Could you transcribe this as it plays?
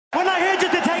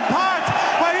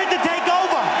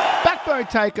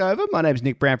Heroic Takeover. My name's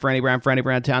Nick Brown, Franny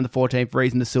Brown Town, the 14th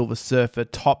Reason, the Silver Surfer,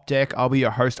 Top Deck. I'll be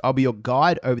your host. I'll be your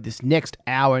guide over this next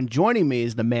hour. And joining me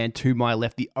is the man to my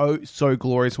left, the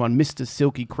oh-so-glorious one, Mr.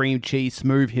 Silky Cream Cheese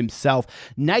Smooth himself,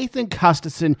 Nathan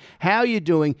Custerson. How are you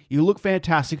doing? You look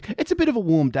fantastic. It's a bit of a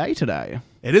warm day today.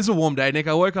 It is a warm day, Nick.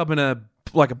 I woke up in a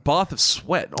bath of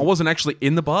sweat. I wasn't actually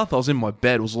in the bath. I was in my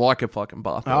bed. It was like a fucking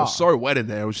bath. I was so wet in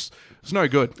there. It was no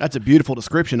good. That's a beautiful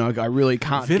description. I really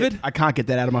can't. Vivid? I can't get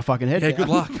that out of my fucking head. Yeah, now. good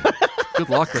luck. Good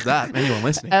luck with that. Anyone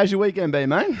listening? How's your weekend been,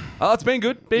 mate? It's been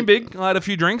good. Been big. I had a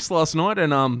few drinks last night,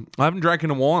 and I haven't drank in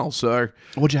a while. So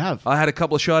What'd you have? I had a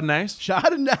couple of Chardonnays.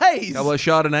 Chardonnays. A couple of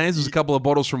Chardonnays. There's a couple of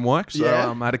bottles from work. So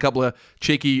Yeah. I had a couple of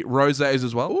cheeky rosés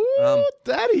as well. Ooh,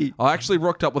 daddy. I actually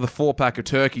rocked up with a 4-pack of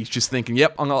turkeys, just thinking,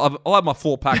 yep, I'll have my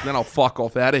 4-pack, and then I'll fuck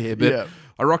off out of here. But Yeah.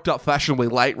 I rocked up fashionably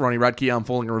late. Ronnie Radke, I'm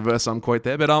falling a reverse quote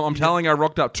there. But I'm telling you, I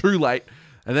rocked up too late,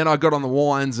 and then I got on the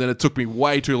wines, and it took me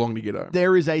way too long to get home.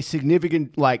 There is a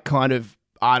significant,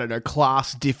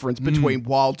 class difference between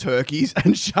wild turkeys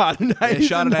and Chardonnays.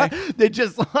 Yeah, Chardonnay. They're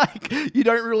just you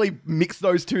don't really mix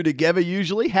those two together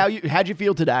usually. How'd you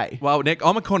feel today? Well, Nick,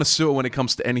 I'm a connoisseur when it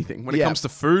comes to anything. When it Yeah. comes to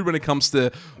food, when it comes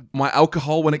to my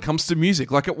alcohol, when it comes to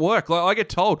music. Like at work, I get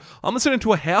told, I'm listening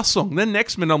to a house song. Then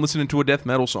next minute, I'm listening to a death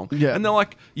metal song. Yeah. And they're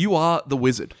like, you are the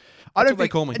wizard. I That's don't what they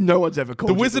think call me. No one's ever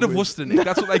called The you Wizard of Worcester, Nick.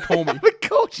 That's what they call me. Never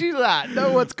called you that.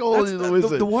 No one's calling you the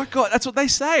wizard. The work guy, that's what they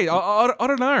say. I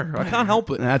don't know. I can't help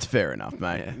it. That's fair enough,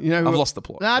 mate. Yeah. You know, I've lost the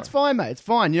plot. Nah, it's fine, mate. It's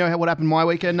fine. You know what happened my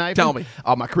weekend, Nathan? Tell me.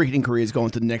 Oh, my cricketing career's gone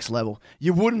to the next level.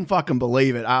 You wouldn't fucking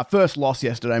believe it. First loss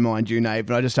yesterday, mind you,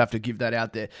 Nathan. I just have to give that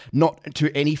out there. Not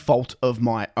to any fault of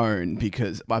my own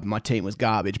because my team was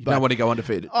garbage. You But don't want to go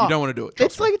undefeated. You don't want to do it.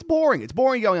 It's like it's boring. It's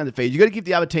boring going undefeated. You got to give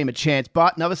the other team a chance.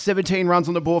 But another 17 runs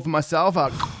on the board for myself.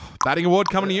 Batting award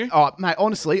coming to you? Oh, mate,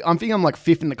 honestly, I'm thinking I'm like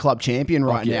fifth in the club champion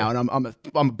right yeah. now, and I'm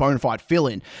a bona fide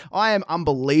fill-in. I am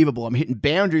unbelievable. I'm hitting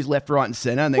boundaries left, right, and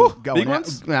centre, and then going big out.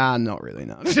 ones? Nah, not really,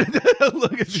 no.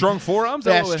 Look at Strong forearms?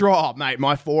 yeah, strong, mate.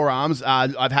 My forearms.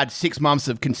 I've had 6 months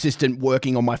of consistent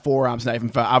working on my forearms, Nathan,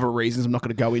 for other reasons. I'm not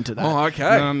going to go into that. Oh,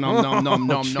 okay.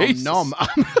 Nom. Jesus.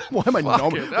 Why am I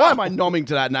nomming? Why am I nomming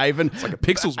to that, Nathan? It's like a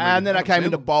Pixels movie. And then I came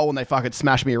into Understandable. bowl and they fucking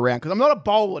smashed me around because I'm not a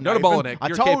bowler. Not a Nathan. bowler, Nick.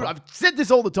 You're a keeper. I've said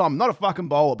this all the time. I'm not a fucking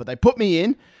bowler, but they put me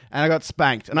in and I got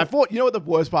spanked. And I thought, you know what the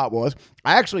worst part was?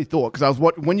 I actually thought because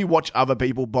when you watch other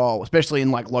people bowl, especially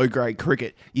in like low grade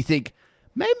cricket, you think,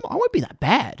 maybe I won't be that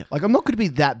bad. Like, I'm not going to be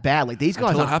that bad. Like, these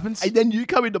guys Until are. it happens? And then you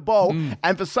come into bowl,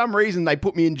 and for some reason, they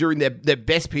put me in during their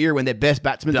best period when their best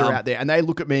batsmen are Dumb. out there, and they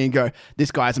look at me and go,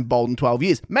 this guy hasn't bowled in 12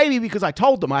 years. Maybe because I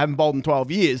told them I haven't bowled in 12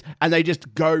 years, and they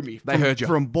just go me. They heard you.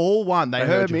 From ball one. They heard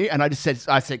heard me, and I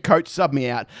said, coach, sub me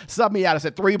out. Sub me out. I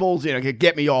said, 3 balls in. Okay,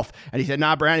 get me off. And he said,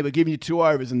 nah, Brownie, we're giving you 2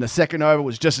 overs, and the second over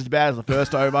was just as bad as the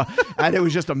first over, and it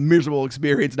was just a miserable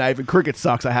experience, Nathan. Cricket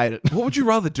sucks. I hate it. What would you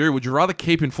rather do? Would you rather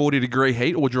keep in 40-degree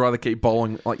heat, or would you rather keep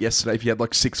bowling like yesterday if you had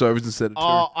like 6 overs instead of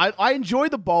 2? I enjoy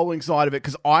the bowling side of it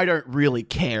because I don't really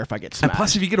care if I get And smashed.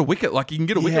 plus, if you get a wicket, like you can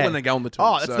get a wicket Yeah. when they go on the tour.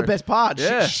 Oh, that's the best part.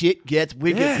 Yeah. Shit gets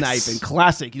wickets, Yes. Nathan.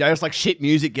 Classic. You know, it's like shit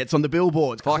music gets on the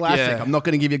billboards. Fuck Classic. yeah. I'm not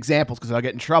going to give you examples because I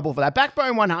get in trouble for that.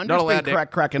 Backbone 100 Not has allowed, been Nick.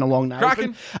 cracking along,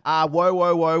 Nathan. Cracking.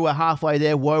 Whoa. We're halfway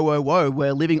there. Whoa.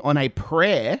 We're living on a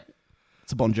prayer.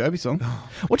 It's a Bon Jovi song.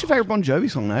 What's your favourite Bon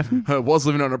Jovi song, Nathan? I was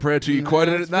living on a prayer till you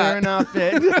quoted it. Fair enough.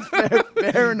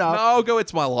 Fair enough. No, I'll go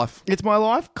It's My Life. It's My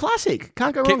Life. Classic.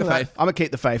 Can't go Keep wrong the with faith. that. I'm a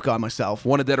Keep the Faith guy myself.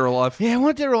 Wanted Dead or Alive. Yeah,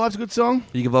 Want Dead or Alive's a good song.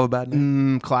 You can love a bad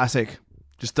name. Classic.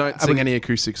 Just don't sing any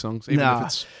acoustic songs, even if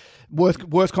it's...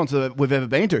 Worst concert we've ever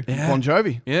been to. Yeah. Bon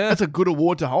Jovi. Yeah. That's a good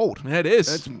award to hold. Yeah, it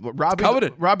is. It's rather covered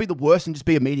it. Rather be the worst and just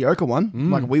be a mediocre one.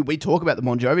 Like we talk about the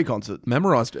Bon Jovi concert.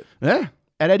 Memorized it. Yeah.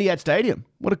 At Etihad Stadium.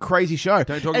 What a crazy show.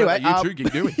 Don't talk about that U2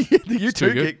 gig, do we? The It's too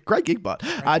U2 good. gig. Great gig, but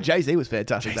Jay-Z was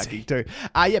fantastic that gig too.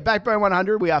 Backbone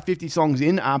 100. We are 50 songs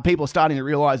in. People are starting to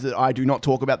realise that I do not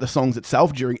talk about the songs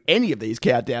itself during any of these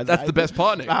countdowns. That's the best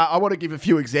part, Nick. I want to give a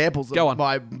few examples. Go of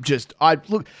on.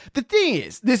 Look. The thing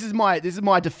is, this is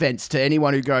my defence to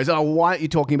anyone who goes, "Oh, why aren't you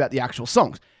talking about the actual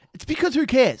songs?" It's because who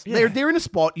cares? Yeah. They're in a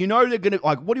spot. You know they're going to,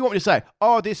 like, what do you want me to say?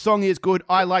 Oh, this song is good.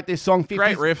 I like this song.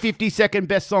 50-second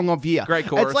best song of year. Great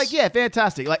chorus. It's like, yeah,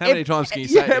 fantastic. Like, How many times can you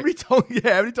say it? How many times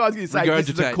can you say this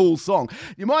is a Regurgitate. cool song?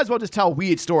 You might as well just tell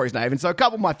weird stories, Nathan. So a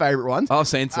couple of my favourite ones. I've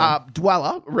seen some.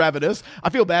 Dweller, Ravenous. I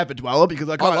feel bad for Dweller because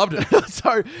I loved it.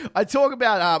 So I talk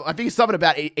about, I think it's something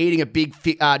about eating a big,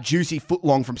 juicy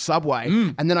footlong from Subway.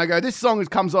 And then I go, this song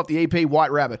comes off the EP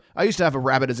White Rabbit. I used to have a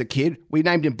rabbit as a kid. We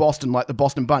named him Boston, like the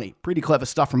Boston Bunny. Pretty clever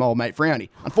stuff from old mate Frowny.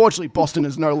 Unfortunately, Boston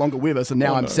is no longer with us, and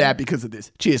now I'm sad because of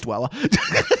this. Cheers, Dweller.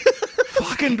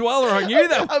 fucking dweller. I knew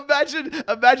that.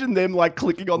 Imagine them like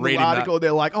clicking on Reading the article.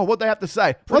 They're like, oh, what they have to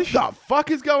say? What the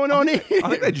fuck is going on here? I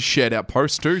think they just shared our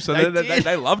post too, so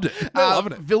they loved it. They're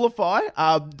loving it. Vilify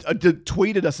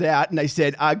tweeted us out and they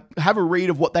said, have a read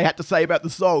of what they had to say about the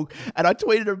song. And I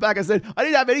tweeted them back. I said, I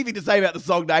didn't have anything to say about the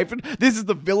song, Nathan. This is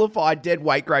the Vilify dead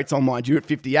weight great song, mind you, at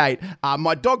 58.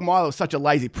 My dog Milo is such a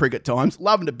lazy prick at times.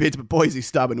 Love him to bits, but boy, is he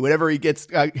stubborn. Whenever he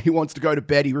wants to go to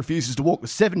bed, he refuses to walk the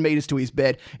 7 meters to his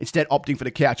bed, instead opting for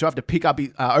the couch. I have to pick up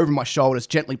over my shoulders,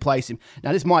 gently place him.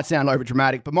 Now, this might sound over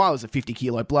dramatic, but Milo's a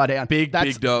 50-kilo bloodhound. Big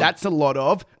dog. That's a lot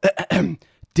of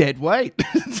dead weight.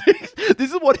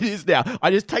 This is what it is now.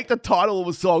 I just take the title of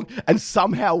a song and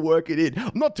somehow work it in.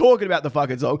 I'm not talking about the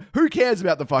fucking song. Who cares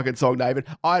about the fucking song, David?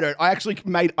 I don't.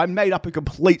 I made up a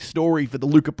complete story for the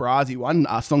Luca Brasi one,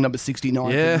 song number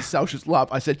 69, Yeah. Selfish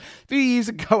Love. I said, a few years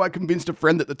ago, I convinced a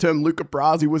friend that the term Luca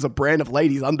Brasi was a brand of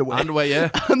ladies' underwear. Underwear,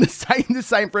 yeah. And the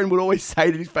same friend would always say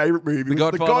that his favorite movie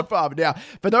was The Godfather. Now,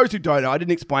 for those who don't know, I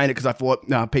didn't explain it because I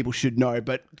thought people should know,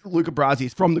 but Luca Brasi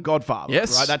is from The Godfather.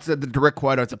 Yes. Right? That's the direct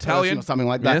quote. It's Italian. person or something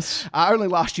like that. Yes. Only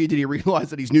last year did he realise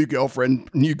that his new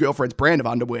girlfriend's brand of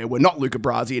underwear were not Luca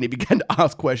Brasi, and he began to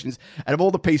ask questions. And of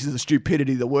all the pieces of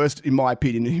stupidity, the worst, in my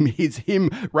opinion, is him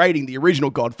rating the original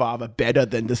Godfather better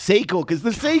than the sequel, because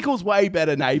the sequel's way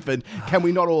better, Nathan. Can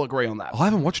we not all agree on that? I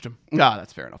haven't watched them. No,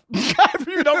 that's fair enough.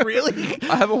 Not really.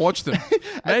 I haven't watched them.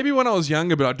 Maybe when I was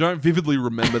younger, but I don't vividly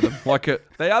remember them.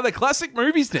 They are the classic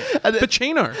movies now.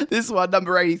 Pacino. This one,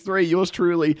 number 83, yours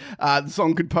truly, the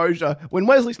song Composure. When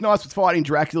Wesley Snipes was fighting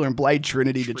Dracula and Blade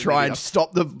Trinity to try and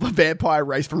stop the vampire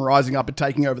race from rising up and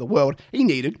taking over the world, he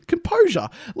needed composure.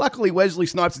 Luckily, Wesley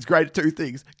Snipes is great at two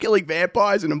things: killing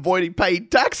vampires and avoiding paying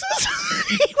taxes.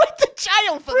 He went to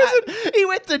jail for that. He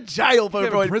went to jail for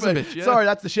avoiding prison bitch, yeah. Sorry,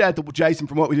 that's the shout out to Jason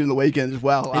from What We Did in the Weekend as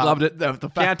well. He loved it. The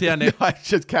fact Countdown now. I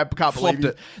just can't believe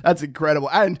it. That's incredible.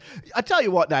 And I tell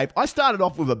you what, Dave, I started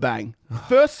off with a bang.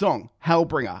 First song,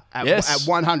 Hellbringer, at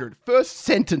 100. First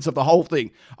sentence of the whole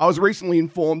thing. I was recently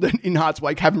informed that In Heart's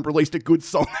Wake haven't released a good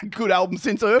album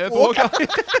since Earthwalker.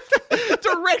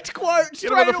 Direct quote,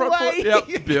 straight away.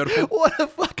 Yep, beautiful.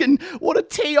 What a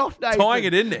tee off, Nathan. Tying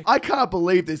it in there. I can't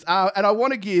believe this. And I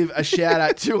want to give a shout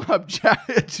out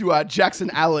to Jackson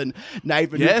Allen,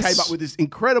 Nathan, who came up with this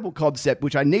incredible concept,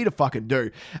 which I need to fucking do.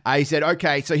 He said,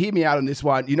 okay, so hear me out on this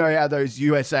one. You know how those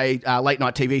USA late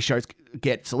night TV shows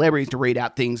get celebrities to read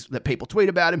out things that people tweet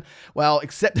about him? Well,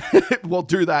 we'll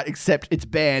do that, except it's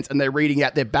bands, and they're reading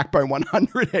out their Backbone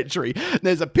 100 entry. And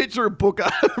there's a picture of Booker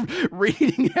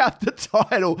reading out the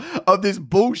title of this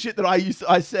bullshit that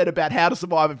I said about how to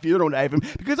survive a funeral, Nathan,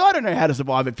 because I don't know how to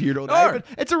survive a funeral, Nathan.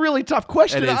 It's a really tough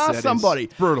question to ask somebody.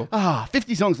 Brutal.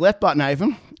 50 songs left, but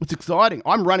Nathan, it's exciting.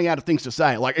 I'm running out of things to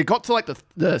say. Like, it got to like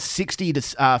the 60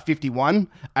 to 51,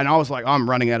 and I was like, I'm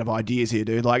running out of ideas here,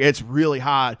 dude. Like, it's really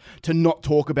hard to not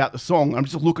talk about the song. I'm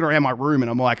just looking around my room,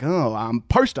 and I'm like,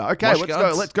 poster. Okay,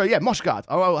 let's go. Yeah, mosh guards.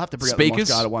 Oh, I'll have to bring up the mosh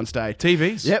guard at one stage.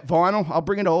 TVs. Yeah, vinyl. I'll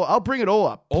bring it all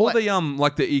up. All the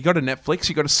you got a Netflix,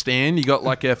 you got a stand, you got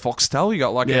like a Foxtel, you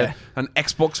got like an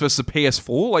Xbox versus a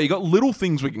PS4. Like, you got little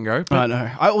things we can go. I know.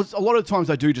 A lot of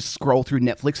times I do just scroll through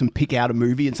Netflix and pick out a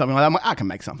movie and something like that. I'm like, I can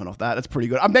make something off that. That's pretty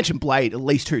good. I've mentioned Blade at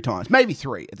least 2 times, maybe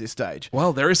 3 at this stage.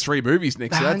 Well, there is 3 movies,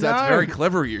 Nick. So that's very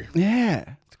clever of you.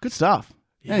 Yeah, it's good stuff.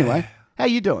 Yeah. Anyway, how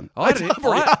you doing? I have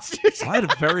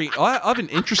an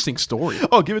interesting story.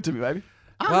 Oh, give it to me, baby.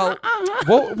 Well,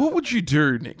 what would you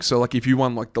do, Nick? So, like, if you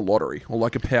won like the lottery or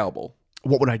like a Powerball,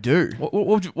 what would I do?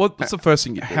 What's the first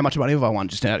thing you do? How much money have I won?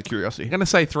 Just out of curiosity. I'm going to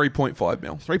say 3.5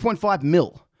 mil. 3.5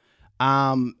 mil.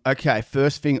 Okay,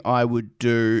 first thing I would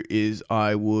do is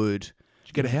I would...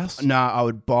 Get a house? No, I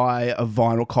would buy a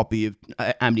vinyl copy of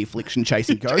Amity Affliction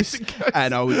Chasing Ghosts,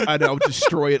 and I would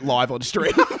destroy it live on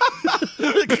stream.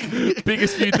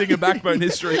 Biggest viewed thing in Backbone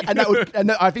history. And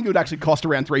I think it would actually cost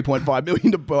around 3.5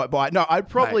 million to buy it. No, I'd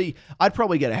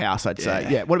probably get a house, I'd say.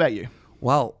 Yeah. What about you?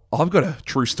 Well, I've got a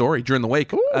true story during the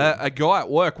week. A guy at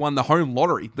work won the home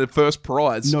lottery, the first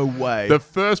prize. No way. The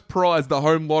first prize, the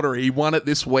home lottery. He won it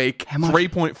this week. How much?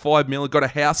 3.5 mil. Got a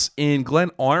house in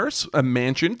Glen Iris, a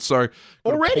mansion. So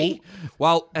already?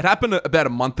 Well, it happened about a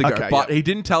month ago, but he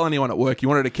didn't tell anyone at work. He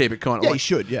wanted to keep it kind of. Yeah, he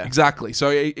should. Yeah, exactly. So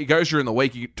he goes during the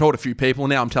week. He told a few people.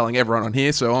 Now I'm telling everyone on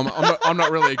here. So I'm not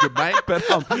really a good mate. But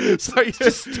so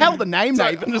just tell the name,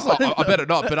 Nathan. I better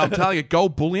not. But I'm telling you,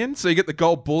 gold bullion. So you get the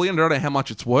gold bullion. I don't know how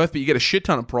much it's worth. worth, but you get a shit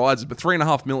ton of prizes. But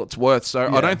 3.5 mil it's worth. So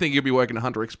I don't think you'll be working at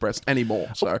Hunter Express anymore.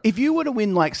 So if you were to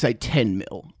win, like, say, 10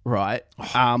 mil, right?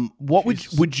 What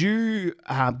would you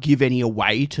give any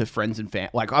away to friends and family?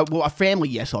 Like, a family,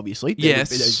 yes, obviously. Yes.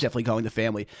 There's definitely going to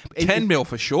family. 10 mil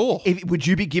for sure. Would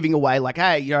you be giving away, like,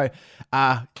 hey, you're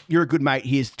a good mate,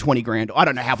 here's 20 grand. I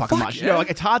don't know how fucking much. Yeah. You know, like,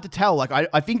 it's hard to tell. Like,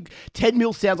 I think 10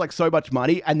 mil sounds like so much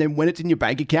money, and then when it's in your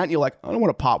bank account, you're like, I don't want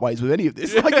to part ways with any of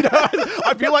this. Like, you know,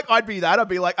 I feel like I'd be that. I'd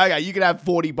be like, okay, you can have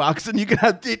 $40 and you can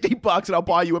have $50 and I'll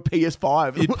buy you a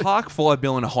PS5. You'd park 5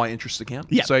 mil in a high interest account.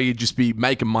 Yep. So you'd just be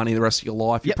making money the rest of your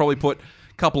life. You'd Yep. probably put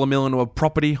a couple of mil into a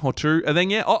property or two. And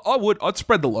then, I'd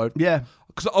spread the load. Yeah.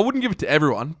 Because I wouldn't give it to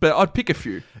everyone, but I'd pick a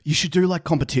few. You should do like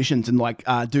competitions and like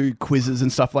do quizzes and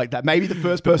stuff like that. Maybe the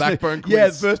first person, backbone quiz. yeah,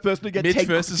 the first person to get Mitch 10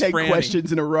 versus 10 Franny.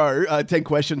 questions in a row, 10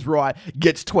 questions right,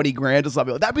 gets 20 grand or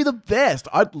something. That'd be the best.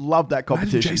 I'd love that Imagine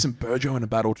competition. Jason Burjo in a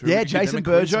battle too. Yeah, We could give them Jason a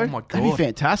quiz. Burjo. Oh my God. That'd be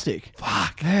fantastic.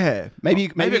 Fuck. Yeah, maybe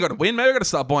Maybe I got to win. Maybe I got to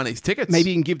start buying these tickets.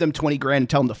 maybe you can give them 20 grand and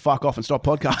tell them to fuck off and stop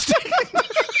podcasting.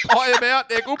 buy him out,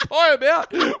 Nick. We'll buy him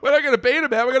out. We're not going to beat him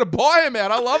out. We're going to buy him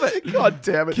out. I love it. God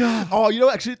damn it. Oh, you know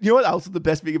what else is the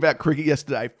best thing about cricket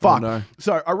yesterday? Fuck. no.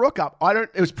 So I rock up.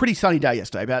 It was a pretty sunny day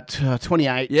yesterday, about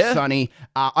 28, Yeah. sunny.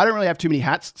 I don't really have too many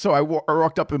hats, so I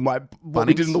rocked up in my, what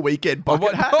we did in the weekend,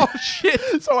 bucket hat. Oh, shit.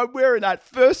 So I'm wearing that.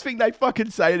 First thing they fucking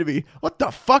say to me, what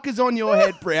the fuck is on your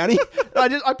head, Brownie?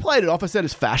 I played it off. I said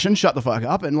it's fashion. Shut the fuck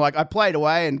up. And like I played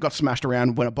away and got smashed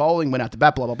around, went a bowling, went out to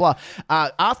bat, blah, blah, blah.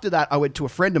 After that, I went to a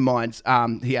friend of mine's.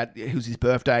 It was his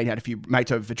birthday and he had a few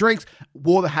mates over for drinks.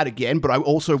 Wore the hat again, but I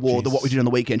also wore the what we did on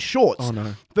the weekend shorts. Oh,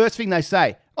 no. First thing they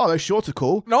say, oh, those shorts are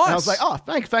cool. Nice. And I was like, oh,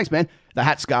 thanks, man. The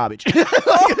hat's garbage.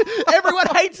 Everyone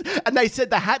hates, and they said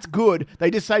the hat's good. They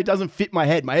just say it doesn't fit my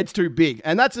head. My head's too big,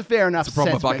 and that's a fair enough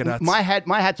proper sense. bucket hats. My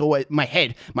hat's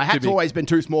always been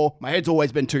too small. My head's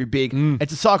always been too big.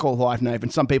 It's a cycle of life, Nathan.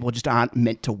 Some people just aren't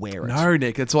meant to wear it. No,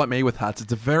 Nick. It's like me with hats.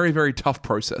 It's a very, very tough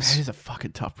process. It is a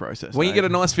fucking tough process. When you get a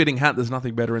Nathan. nice fitting hat, there's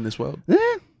nothing better in this world.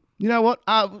 You know what?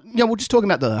 We're just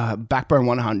talking about the Backbone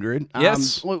 100.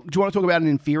 Yes. Well, do you want to talk about an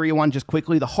inferior one just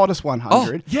quickly? The hottest Oh,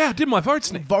 100. yeah, I did my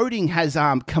votes, Nick. Voting has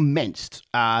commenced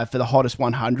for the hottest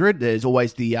 100. There's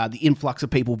always the influx of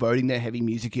people voting their heavy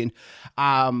music in.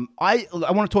 I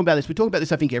want to talk about this. We talk about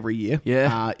this, I think, every year.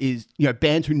 Yeah. Is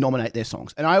bands who nominate their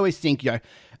songs, and I always think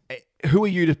who are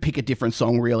you to pick a different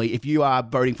song, really? If you are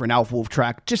voting for an Alpha Wolf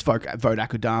track, just vote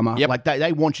Akudama. Yep. Like,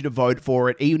 they want you to vote for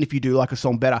it, even if you do like a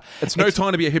song better. It's no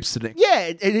time to be a hipster, Nick. Yeah,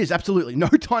 it is, absolutely. No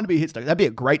time to be a hipster. That'd be a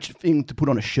great thing to put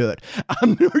on a shirt.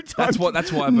 That's why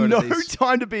I voted No these.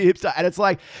 time to be a hipster. And it's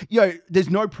like, there's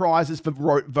no prizes for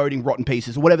voting Rotten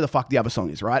Pieces or whatever the fuck the other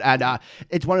song is, right? And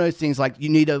it's one of those things like you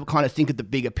need to kind of think of the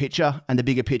bigger picture. And the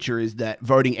bigger picture is that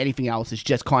voting anything else is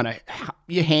just kind of,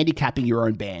 you're handicapping your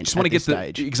own band. Just want to get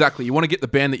stage. exactly. You want to get the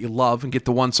band that you love and get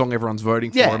the one song everyone's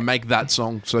voting for Yeah. and make that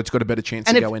song so it's got a better chance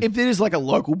And to go in. if there's like a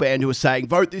local band who is saying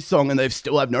vote this song and they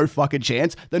still have no fucking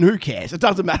chance, then who cares? It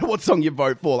doesn't matter what song you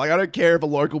vote for. Like, I don't care if a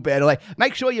local band are like,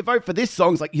 make sure you vote for this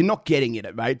song. It's like, you're not getting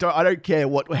it, mate. I don't care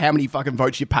how many fucking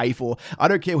votes you pay for. I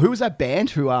don't care. Who was that band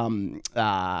who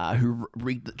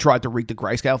tried to rig the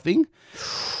grayscale thing?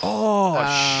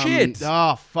 Shit.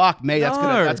 Oh fuck me! That's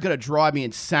No. gonna drive me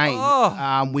insane.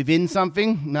 Oh. Within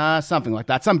something, something like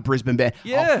that. Some Brisbane band.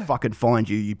 Yeah. I'll fucking find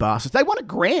you, you bastards. They won a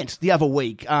grant the other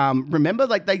week. Remember,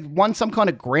 like they won some kind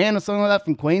of grant or something like that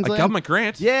from A Queensland. government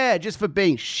grant. Yeah, just for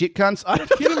being shit cunts. I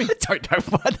don't know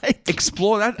why they.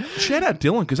 Explore that. Shout out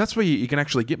Dylan because that's where you can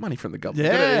actually get money from the government.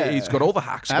 Yeah. He's got all the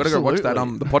hacks. Got to go watch that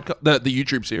Absolutely. the podcast, the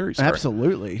YouTube series. Sorry.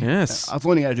 Absolutely. Yes. I was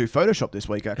learning how to do Photoshop this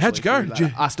week, actually. How'd you go? through that. Did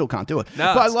you- I still can't do it.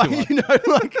 No, but it's like,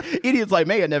 too like idiots like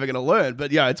me are never going to learn.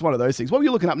 But yeah, it's one of those things. What were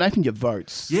you looking up, Nathan? Your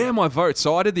votes. Yeah, my vote.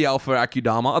 So I did the Alpha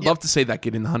Akudama. I'd love to see that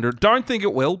get in the 100. Don't think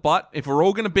it will, but if we're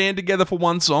all going to band together for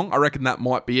one song, I reckon that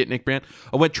might be it, Nick Brown.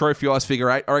 I went Trophy Eyes Figure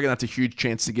 8. I reckon that's a huge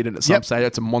chance to get in at some Yep. stage.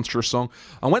 That's a monstrous song.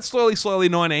 I went Slowly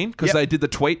 19 because Yep. they did the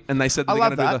tweet and they said that I they're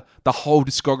going love to do that. the whole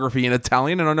discography in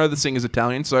Italian. And I know the singer's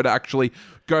Italian, so to actually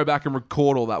go back and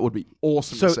record all that would be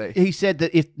awesome to So see. he said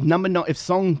that if the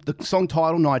song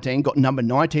title 19 got number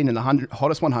 19 in the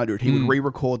hottest 100, he would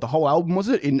re-record the whole album. Was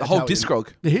it in the whole discog.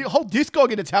 The whole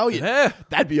discog in Italian. Yeah.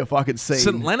 That'd be a fucking scene.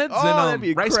 St. Leonard's that'd and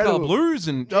be Race Car incredible. Blues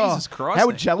and Jesus Christ. How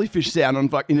would Nick. jellyfish sound on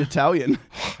in Italian?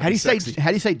 How do you sexy.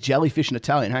 say jellyfish in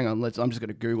Italian? Hang on, I'm just going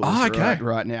to Google this okay.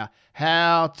 right now.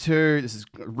 This is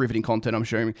riveting content, I'm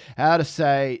showing me. How to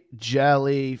say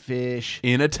jellyfish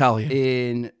in Italian.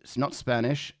 in, it's not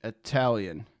Spanish,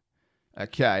 Italian.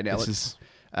 Okay, now This let's,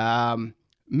 is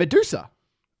Medusa.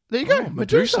 There you go, Oh,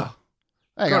 Medusa.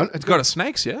 Hang on, it's got a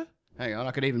snakes, yeah? hang on,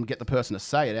 I could even get the person to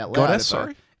say it out loud Goddess, if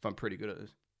sorry. if I'm pretty good at this.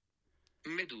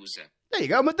 Medusa. There you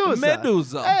go, Medusa.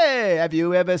 Medusa. Hey, have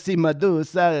you ever seen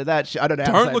Medusa? I don't know. How to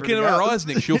Don't say look into everything her else. eyes,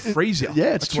 Nick. She'll freeze you.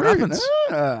 Yeah, it's That's true. what happens.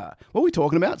 What are we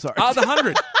talking about? Sorry. The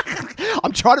 100.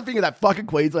 I'm trying to think of that fucking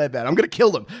Queensland band. I'm going to kill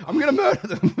them. I'm going to murder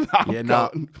them. Oh, Yeah, no.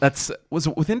 God. Was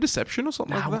it Within Deception or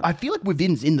something like that? I feel like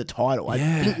Within's in the title. I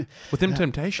Yeah. think, Within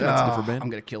Temptation, that's a different band. I'm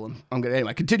going to kill him.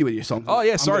 Anyway, continue with your song. Oh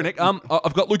yeah, sorry, Nick.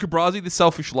 I've got Luca Brasi, "The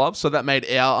Selfish Love," so that made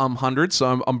our 100.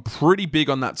 So I'm pretty big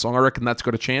on that song. I reckon that's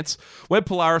got a chance. We're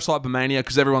Polaris Hypermania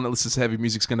because everyone that listens to heavy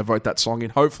music's going to vote that song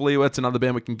in. Hopefully, that's another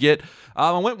band we can get.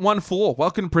 I went 1-4.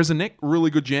 Welcome to Prison, Nick. Really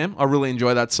good jam. I really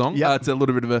enjoy that song. Yep. It's a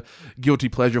little bit of a guilty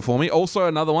pleasure for me. Also,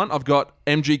 another one. I've got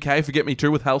MGK, "Forget Me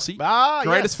Too" with Halsey.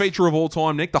 Greatest feature of all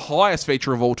time, Nick. The highest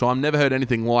feature of all time. Never heard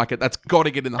anything like it. That's got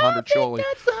to get in the 100, surely.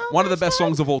 One of the best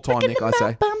songs of all time, Nick. I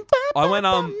say. I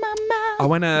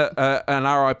went an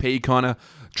RIP kind of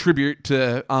tribute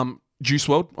to Juice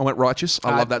WRLD. I went Righteous.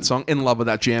 I love that song. In love with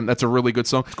that jam. That's a really good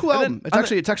song. Cool album.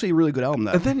 It's actually a really good album,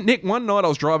 though. And then, Nick, one night I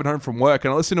was driving home from work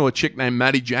and I listened to a chick named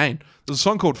Maddie Jane. There's a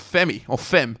song called Femi or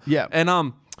Fem. Yeah. And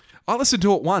I listened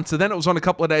to it once, and then it was on a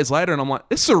couple of days later, and I'm like,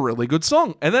 this is a really good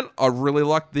song. And then I really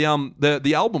liked the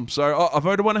album, so I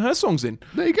voted one of her songs in.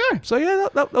 There you go. So yeah,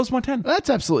 that was my 10. That's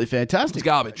absolutely fantastic. It's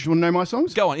garbage. Do you want to know my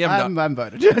songs? Go on, you haven't I haven't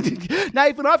voted.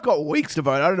 Nathan, I've got weeks to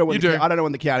vote. I don't know when I don't know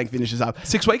when the counting finishes up.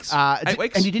 6 weeks? 8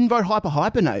 weeks? And you didn't vote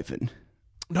Hyper, Nathan.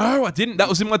 No, I didn't. That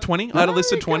was in my 20. I had a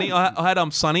list of 20. I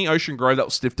had Sunny, Ocean Grove. That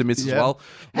was stiff to miss as well.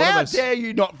 How dare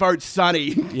you not vote Sunny?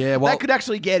 Yeah, well, that could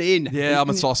actually get in. Yeah, I'm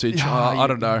a sausage. I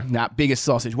don't know. Nah, biggest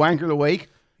sausage. Wanker of the week.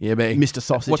 Yeah, me. Mr.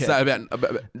 Sausage. What's that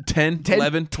about 10,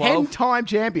 11, 12? 10-time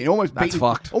champion. That's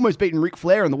fucked. Almost beaten Ric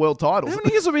Flair in the world titles. How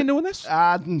many years have I been doing this?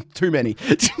 Too many.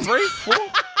 3, 4?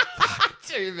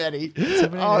 Too many.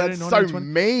 17, Oh, 18, that's 19, so 20.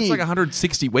 mean. It's like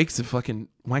 160 weeks of fucking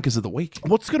wankers of the week.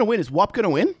 What's going to win? Is WAP going to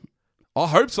win? I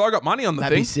hope so. I got money on the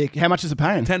That'd thing. be sick. How much is it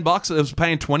paying? $10. It was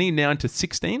paying 20 now into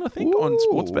 16, I think, on Ooh.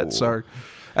 Sportsbet. So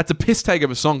that's a piss take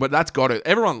of a song, but that's got it.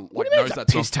 Everyone knows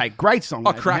that song. Piss take. Great song.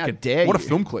 Oh, mate. crack How it. dare What a you.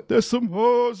 film clip. There's some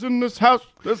whores in this house.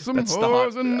 There's some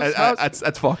whores in this house.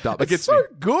 That's fucked up. It It's gets so me.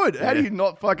 good. How do you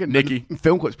not fucking... Nikki.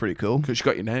 Film clip's pretty cool. Because she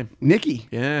got your name. Nikki.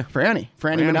 Yeah. Franny.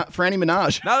 Franny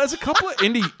Minaj. No, there's a couple of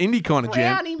indie kind of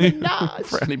jam. Franny Minaj.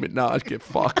 Franny Minaj, get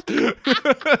fucked.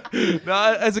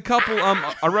 No, there's a couple.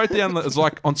 I wrote down that there's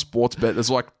like on Sportsbet. There's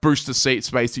like Booster Seat,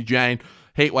 Spacey Jane,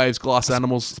 Heatwaves, Glass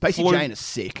Animals. Spacey Flume. Jane is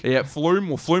sick. Yeah, Flume.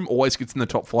 Well, Flume always gets in the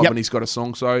top 5 Yep. when he's got a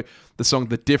song. So the song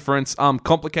 "The Difference,"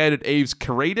 Complicated Eve's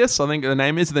Caritas, I think the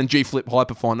name is. And then G Flip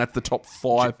Hyperfine. That's the top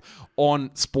 5 on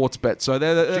Sportsbet. So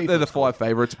they're the 5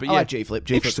 favorites. But I yeah, like G Flip.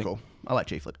 G Flip's interesting. cool. I like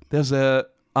G Flip. There's a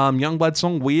Youngblood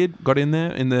song, Weird, got in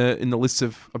there in the list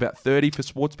of about 30 for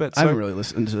Sportsbet. So I haven't really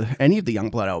listened to any of the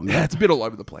Youngblood albums. yeah, it's a bit all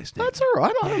over the place. Nick. That's all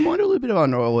right. I don't mind a little bit of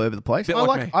all over the place. Bit I like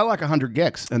like me. I like 100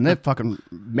 Gex, and they're fucking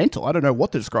mental. I don't know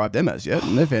what to describe them as yet,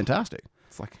 and they're fantastic.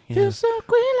 It's like yeah. so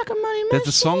queen like a money There's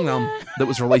a song that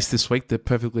was released this week that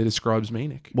perfectly describes me,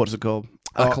 Nick. What is it called?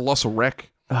 Colossal Wreck.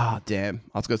 Oh, damn.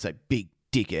 I was going to say Big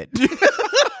Dickhead.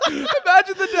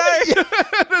 Imagine the day.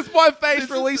 That's my face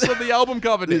released on the album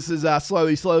cover. Nick. This is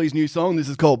Slowly's new song. This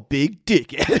is called Big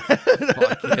Dickhead.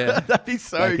 Fuck yeah. That'd be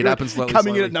so Make it good. happen slowly,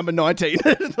 Coming in slowly. at number 19.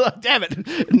 Like, damn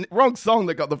it. Wrong song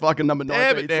that got the fucking number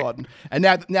 19 Nick. slot. And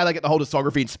now they get the whole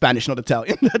discography in Spanish, not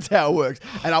Italian. That's how it works.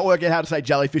 And I'll work out how to say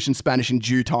jellyfish in Spanish in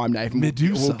due time, Nathan.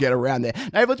 Medusa. We'll get around there.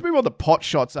 Nathan, let's move on to pot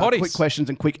shots. Potties. Quick questions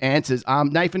and quick answers.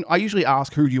 Nathan, I usually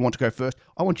ask who do you want to go first.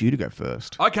 I want you to go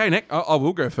first. Okay, Nick, I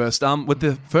will go first. With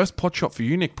the first pot shot for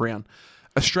you, Nick Brown.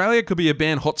 Australia could be a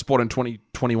band hotspot in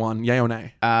 2021, yay or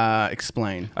nay?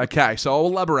 Explain. Okay, so I'll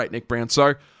elaborate, Nick Brown.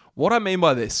 So what I mean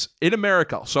by this, in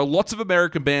America, so lots of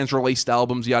American bands released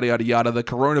albums, yada, yada, yada. The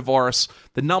coronavirus,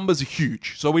 the numbers are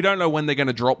huge. So we don't know when they're going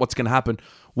to drop, what's going to happen.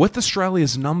 With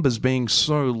Australia's numbers being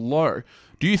so low,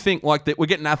 do you think like that we're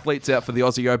getting athletes out for the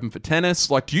Aussie Open for tennis?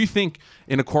 Like, do you think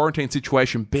in a quarantine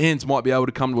situation, bands might be able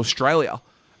to come to Australia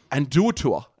and do a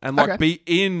tour and like Okay. be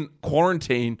in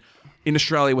quarantine in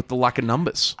Australia with the lack of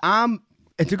numbers?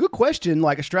 It's a good question.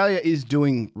 Like, Australia is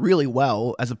doing really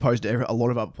well as opposed to a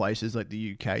lot of other places. Like,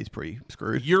 the UK is pretty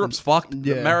screwed. Europe's fucked.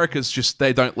 Yeah. America's just,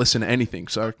 they don't listen to anything.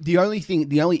 So The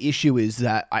only issue is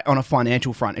that on a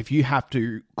financial front, if you have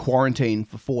to quarantine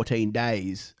for 14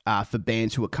 days for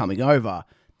bands who are coming over,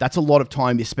 that's a lot of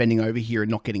time you're spending over here and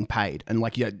not getting paid. And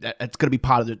like, it's going to be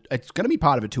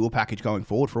part of a tour package going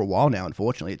forward for a while now.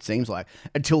 Unfortunately, it seems like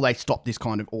until they stop this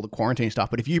kind of all the quarantine stuff.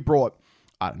 But if you brought,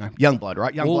 I don't know, Youngblood,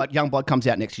 right? Youngblood comes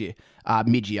out next year,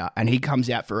 mid-year, and he comes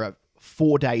out for a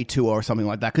 4-day tour or something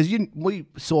like that. Because we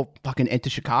saw fucking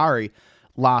Enter Shikari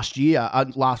last year.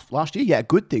 Last year, yeah,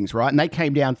 Good Things, right? And they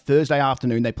came down Thursday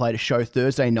afternoon. They played a show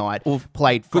Thursday night.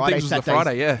 Played Good Friday, Things was the Saturday,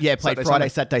 Friday, yeah. yeah, played Saturday, Friday, Sunday.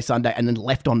 Saturday, Sunday, and then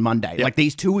left on Monday. Like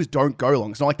these tours don't go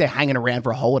long. It's not like they're hanging around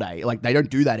for a holiday. Like they don't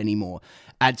do that anymore.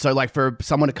 And so, like for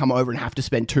someone to come over and have to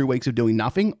spend 2 weeks of doing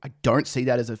nothing, I don't see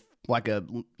that as a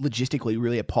logistically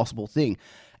really a possible thing.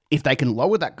 If they can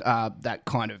lower that that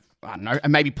kind of, I don't know,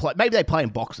 and maybe they play in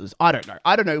boxes. I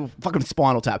don't know. Fucking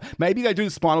Spinal Tap. Maybe they do the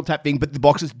Spinal Tap thing, but the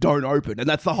boxes don't open, and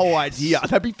that's the whole idea.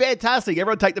 That'd be fantastic.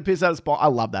 Everyone take the piss out of Spinal. I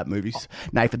love that movie,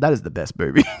 Nathan. That is the best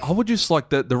movie. I would just like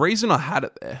the reason I had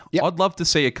it there. Yep. I'd love to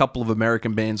see a couple of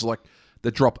American bands like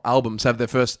that drop albums have their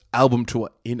first album tour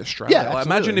in Australia. Yeah, Like,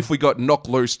 absolutely. imagine if we got Knock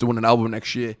Loose doing an album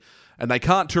next year. And they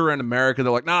can't tour around America.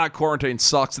 They're like, nah, quarantine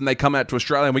sucks. And they come out to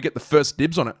Australia and we get the first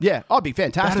dibs on it. Yeah, it'd be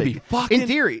fantastic. That'd be fucking in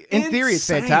theory, it's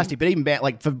insane. fantastic. But even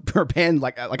like for a band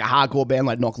like a hardcore band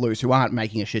like Knock Loose, who aren't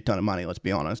making a shit ton of money, let's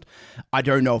be honest, I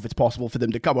don't know if it's possible for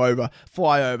them to come over,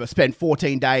 fly over, spend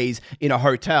 14 days in a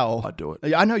hotel. I'd do it.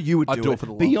 Yeah, I know you would I'd do it for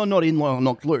the but love. you're not in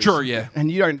Knock Loose. Sure, yeah. And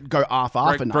you don't go half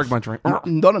enough. break my drink. Not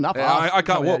enough. Yeah, half I can't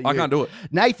coming out walk. of I you. can't do it.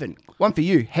 Nathan, one for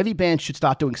you. Heavy bands should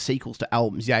start doing sequels to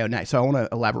albums, yay or nay. So I want to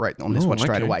elaborate on this one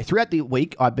straight okay. away. Throughout the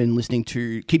week, I've been listening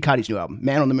to Kid Cudi's new album,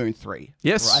 Man on the Moon 3.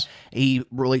 Yes. Right? He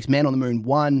released Man on the Moon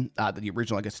 1, the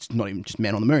original, I guess it's not even just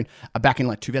Man on the Moon, back in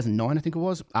like 2009, I think it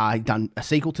was. He'd done a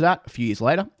sequel to that a few years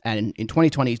later, and in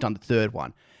 2020, he's done the third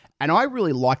one. And I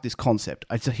really like this concept.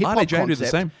 It's a hip-hop RDJ concept. do the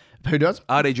same. Who does?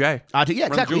 RDJ. Yeah,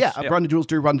 exactly. Jewels, Yeah, yeah. Run the Jewels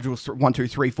do Run the Jewels 1, 2,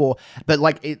 3, 4. But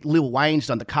like Lil Wayne's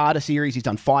done the Carter series. He's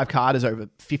done 5 Carters over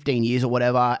 15 years or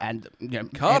whatever. And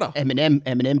Carter.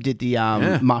 Eminem did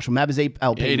the Marshall Mathers Yeah, he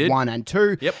LP did. 1 and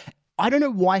 2. Yep. I don't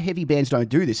know why heavy bands don't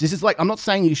do this. This is like, I'm not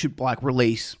saying you should like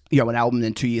release, an album and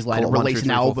then 2 years later Call it 1, release 2,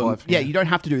 an 3, 4, album. 5, Yeah, yeah. you don't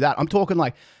have to do that. I'm talking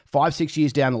like 5-6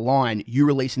 years down the line, you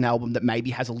release an album that maybe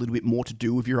has a little bit more to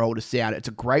do with your older sound. It's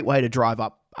a great way to drive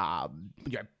up,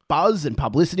 buzz and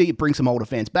publicity. It brings some older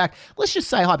fans back. Let's just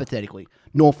say hypothetically,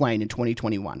 North Lane in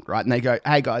 2021, right? And they go,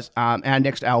 hey guys, our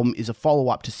next album is a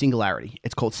follow-up to Singularity.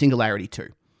 It's called Singularity 2.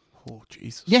 Oh,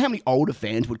 Jesus. You know how many older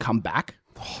fans would come back?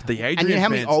 The Adrian And you know how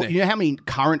many fans, Nick. you know how many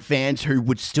current fans who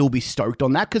would still be stoked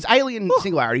on that? Because Alien and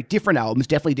Singularity, different albums,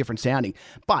 definitely different sounding,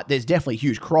 but there's definitely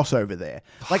huge crossover there.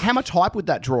 Like, how much hype would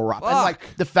that draw up? And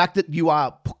like the fact that you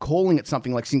are calling it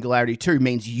something like Singularity 2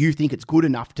 means you think it's good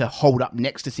enough to hold up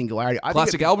next to Singularity. I think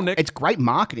Classic album, Nick. It's great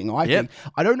marketing, I think.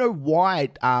 I don't know why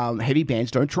heavy bands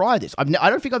don't try this. I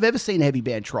don't think I've ever seen a heavy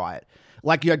band try it.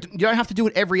 Like, you don't have to do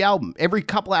it every album. Every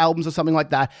couple of albums or something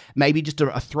like that, maybe just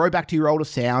a throwback to your older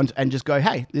sound and just go,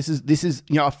 hey, this is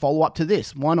a follow-up to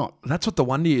this. Why not? That's what the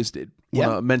Wonder Years did.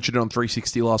 Yeah. I mentioned it on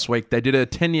 360 last week. They did a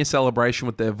 10-year celebration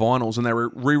with their vinyls, and they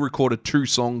re-recorded 2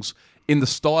 songs in the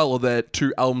style of their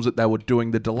 2 albums that they were doing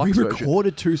the deluxe We version.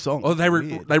 recorded 2 songs. Oh, they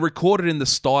Weird. recorded in the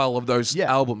style of those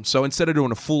Yeah. albums. So instead of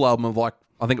doing a full album of like,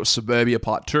 I think it was Suburbia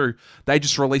Part 2, they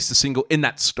just released a single in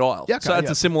that style. Yeah, okay, so it's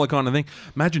yeah. a similar kind of thing.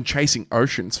 Imagine Chasing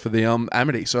Oceans for the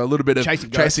Amity. So a little bit of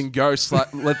Chasing Ghosts,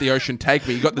 like, Let the Ocean Take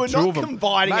Me. You got the We're 2 not of them.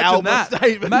 combining Imagine albums, that.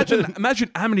 David.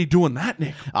 Imagine Amity doing that,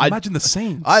 Nick. Imagine the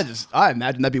scenes. I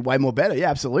imagine that'd be way more better. Yeah,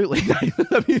 absolutely.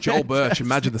 That'd be Joel fantastic. Birch,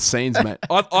 imagine the scenes, mate.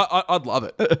 I'd love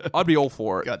it. I'd be all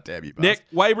for it. God damn you, Nick,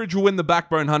 Weybridge will win the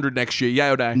Backbone 100 next year. Yay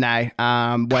or nay? Nay,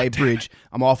 Weybridge.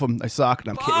 I'm off them. They suck.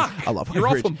 And I'm kidding. I love You're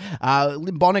off Weybridge.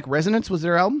 'em. Limbonic Resonance was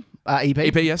their album. EP.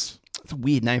 EP, yes. It's a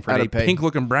weird name for Had an a EP.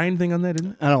 pink-looking brain thing on there,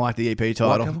 didn't it? I don't like the EP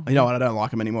title. them? You know what? I don't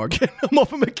like them anymore. Again, I'm off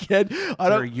them again. I Is there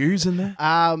a don't. U's in there?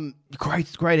 Great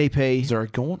EP. Is there a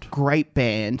Gaunt? Great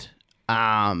band.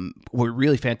 Were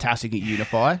really fantastic at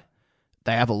Unify.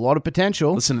 They have a lot of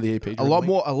potential. Listen to the EP. a lot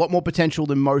more potential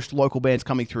than most local bands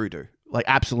coming through do. Like,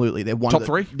 absolutely, they're one Top of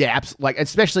the, 3? Yeah, like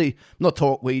especially not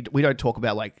talk. We don't talk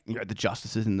about like the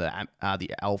Justices and the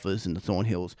Alphas and the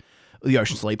Thornhills, the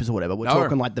Ocean Sleepers or whatever. We're No.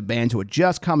 talking like the bands who are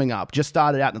just coming up, just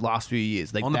started out in the last few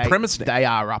years. On the premise now. they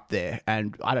are up there,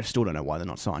 and I still don't know why they're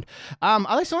not signed.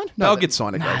 Are they signed? They'll get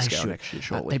signed at they Grayscale should. next year,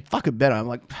 shortly. They fucking better. I'm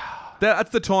like,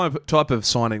 That's the type of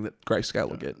signing that Grayscale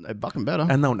will get. they fucking better.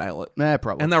 And they'll nail it. Yeah,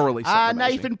 probably. And they'll release something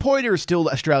amazing. Nathan Pointer is still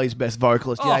Australia's best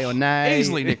vocalist, yay or nay?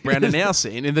 Easily Nick Brown in our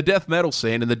scene, in the death metal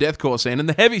scene, in the deathcore scene, in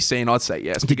the heavy scene, I'd say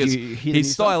yes. Because you hear the he's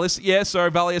new stuff? stylistic. Yeah, so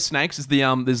Valley of Snakes is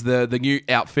there's the new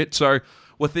outfit. So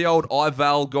with the old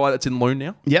Ival guy that's in Loon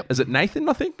now. Yep. Is it Nathan,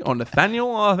 I think? Or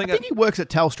Nathaniel? I think he works at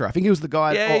Telstra. I think he was the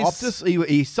guy Yeah, or he's- Optus.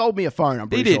 He sold me a phone, I'm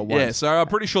he pretty did, sure. Once. yeah. So I'm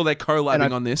pretty sure they're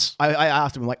collabing on this. I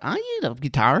asked him, like, are you the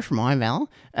guitarist from Ival?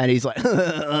 And he's like,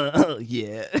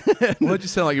 yeah. Why'd you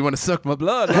sound like you want to suck my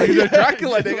blood? Like you're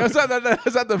Dracula. Nick. Is that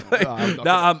the thing? I'm not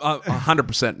No,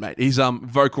 100%, mate. His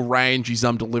vocal range, his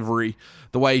delivery,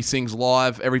 the way he sings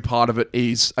live, every part of it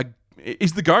is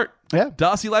the GOAT. Yeah.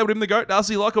 Darcy labelled him the GOAT.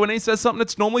 Darcy like it when he says something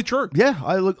that's normally true. Yeah,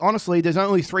 I look honestly. There's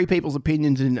only three people's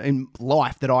opinions in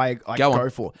life that I go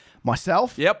for: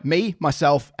 myself, me,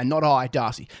 myself, and not I,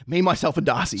 Darcy. Me, myself, and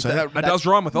Darcy. So that does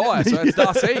rhyme with I. So it's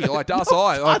Darcy, like Darcy,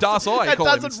 like Darcy. That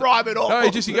doesn't rhyme at all. No,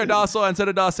 you go Darcy instead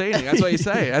of Darcy. That's what you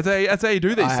say. That's how you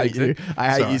do these things.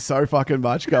 I hate you so fucking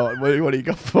much. Go on. What do you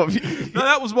got for me? No,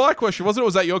 that was my question, wasn't it? Or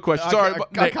was that your question? Sorry,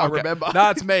 I can't remember. No,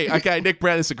 it's me. Okay, Nick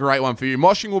Brown, this is a great one for you.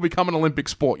 Moshing will become an Olympic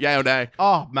sport. Yay or nay?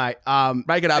 Oh, mate.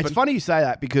 Make it happen. It's funny you say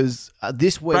that because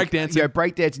this week...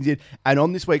 Breakdancing did. And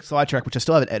on this week's Sidetrack, which I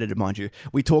still haven't edited, mind you,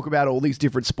 we talk about all these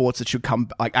different sports that should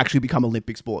actually become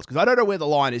Olympic sports. Because I don't know where the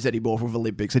line is anymore with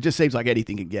Olympics. It just seems like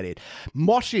anything can get in.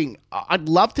 Moshing, I'd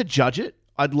love to judge it.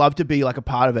 I'd love to be like a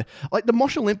part of it. Like the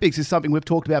Mosh Olympics is something we've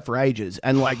talked about for ages,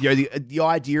 and like the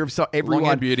idea of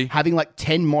everyone having like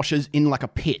 10 moshes in like a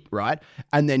pit, right?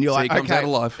 And then you're like, he comes okay, out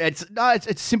alive. It's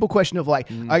a simple question of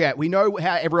like, okay, we know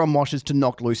how everyone moshes to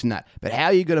knock loose in that, but how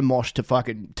are you going to mosh to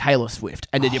fucking Taylor Swift?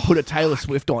 And then you put a Taylor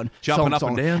Swift on, jumping up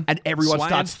and down, and everyone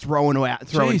starts throwing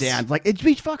down. Like it'd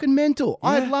be fucking mental. Yeah.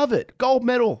 I'd love it. Gold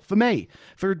medal for me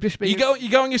for just being. You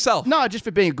going yourself? No, just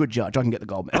for being a good judge, I can get the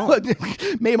gold medal.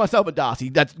 Me, myself, and Darcy.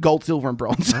 That's gold, silver, and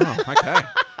bronze. Oh, okay.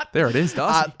 There it is,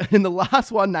 Darcy. And the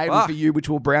last one, Nathan, for you, which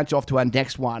will branch off to our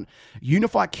next one.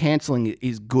 Unify cancelling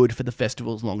is good for the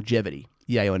festival's longevity.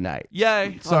 Yay or nay?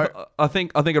 Yay. So I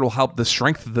think it'll help the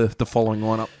strength of the following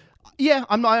lineup. Yeah,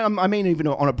 I mean, even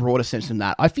on a broader sense than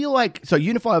that. I feel like, so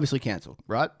Unify obviously cancelled,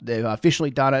 right? They've officially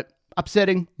done it.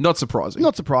 Upsetting. Not surprising.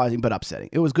 Not surprising, but upsetting.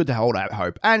 It was good to hold out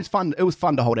hope. And it's fun. It was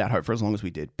fun to hold out hope for as long as we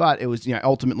did. But it was,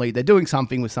 ultimately, they're doing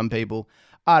something with some people.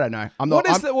 I don't know.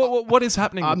 What is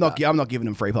happening? I'm not giving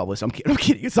them free publicity. I'm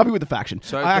kidding. It's something with the faction.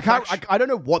 So I don't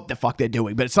know what the fuck they're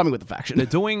doing, but it's something with the faction. They're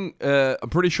doing. I'm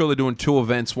pretty sure they're doing two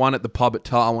events. One at the pub at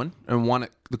Tarwin and one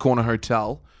at the Corner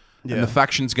Hotel. Yeah. And the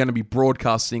faction's going to be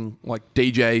broadcasting like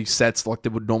DJ sets like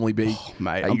there would normally be. Oh,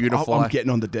 mate, I'm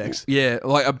getting on the decks. Yeah,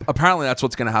 like apparently that's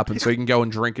what's going to happen. So you can go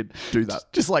and drink and do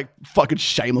that. Just like fucking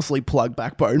shamelessly plug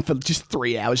Backbone for just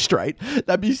 3 hours straight.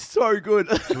 That'd be so good.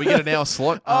 Can we get an hour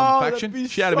slot? Faction? That'd be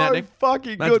Shout him out, Nick.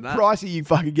 Fucking Imagine good. that. Pricey, you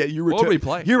fucking get. You return. What would we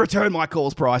play? You return my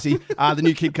calls, Pricey. The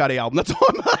new Kid Cudi album. That's all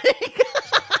I'm playing.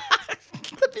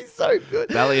 That'd be so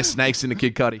good. Valley of Snakes into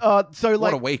Kid Cudi.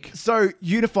 What a week. So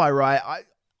Unify, right?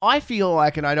 I feel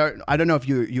like, and I don't know if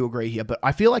you agree here, but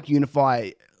I feel like Unify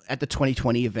at the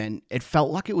 2020 event, it felt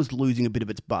like it was losing a bit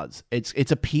of its buzz.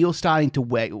 Its appeal starting to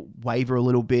waver a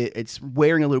little bit. It's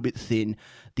wearing a little bit thin.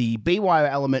 The BYO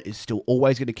element is still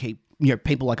always going to keep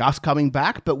people like us coming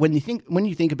back. But when you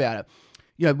think about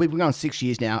it, we've been going 6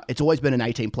 years now. It's always been an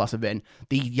 18-plus event.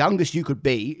 The youngest you could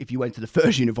be if you went to the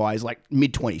first Unify is like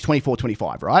mid-20s, 24,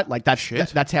 25, right? Like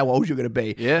that's how old you're going to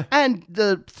be. Yeah. And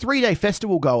the 3-day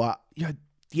festival goer,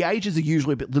 the ages are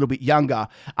usually a little bit younger.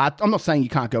 I'm not saying you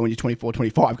can't go when you're 24,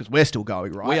 25 because we're still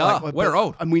going, right? We are. We're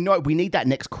old. And we know we need that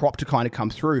next crop to kind of come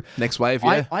through. Next wave,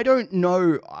 yeah. I don't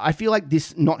know. I feel like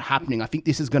this not happening. I think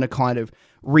this is going to kind of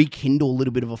rekindle a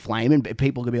little bit of a flame and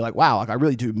people can be like, wow, like I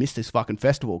really do miss this fucking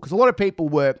festival. Because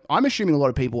I'm assuming a lot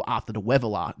of people after the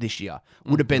Weatherlar this year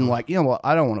would have been like, you know what,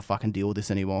 I don't want to fucking deal with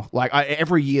this anymore. Like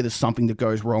every year there's something that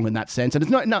goes wrong in that sense. And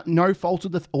it's no fault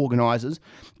of the organisers,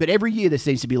 but every year there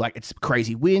seems to be like, it's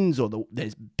crazy winds or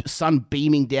there's sun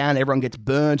beaming down, everyone gets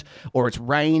burnt, or it's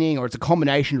raining, or it's a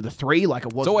combination of the three like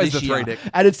it was always this the year. three, Dick.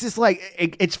 And it's just like,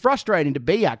 it's frustrating to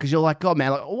be at because you're like, God, man,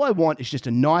 like all I want is just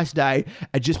a nice day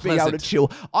and just being able to chill.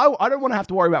 I don't want to have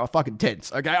to worry about my fucking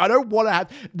tents, okay? I don't want to have...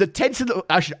 The tents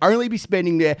I should only be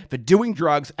spending there for doing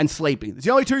drugs and sleeping. It's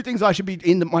the only two things I should be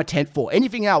in my tent for.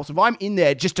 Anything else, if I'm in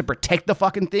there just to protect the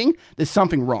fucking thing, there's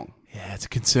something wrong. Yeah, it's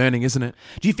concerning, isn't it?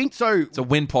 Do you think so? It's a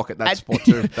wind pocket, that spot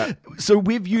too. So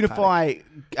with Unify,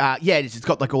 it's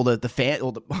got like all the fan,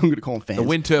 or I'm going to call them fans. The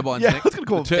wind turbines, Yeah, Nick. I was going to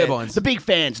call them turbines. Fans. The big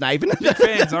fans, Nathan. Big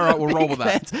fans, all right, we'll roll with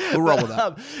that. We'll roll with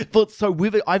that. But so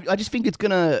with it, I just think it's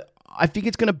going to... I think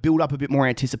it's going to build up a bit more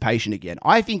anticipation again.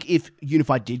 I think if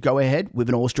Unify did go ahead with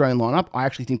an All-Australian lineup, I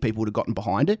actually think people would have gotten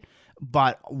behind it.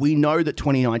 But we know that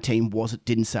 2019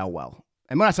 didn't sell well.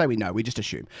 And when I say we know, we just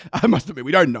assume. I must admit,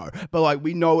 we don't know. But like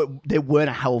we know there weren't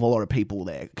a hell of a lot of people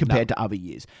there compared to other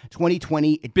years.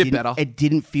 2020, it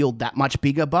didn't feel that much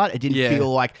bigger, but it didn't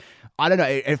feel like... I don't know.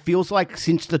 It feels like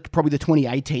since probably the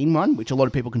 2018 one, which a lot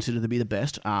of people consider to be the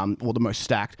best or the most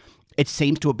stacked, it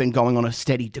seems to have been going on a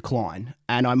steady decline.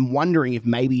 And I'm wondering if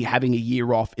maybe having a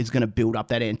year off is going to build up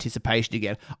that anticipation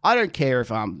again. I don't care if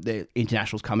the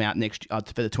internationals come out next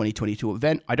for the 2022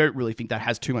 event. I don't really think that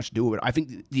has too much to do with it. I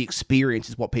think the experience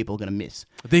is what people are going to miss.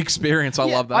 The experience, I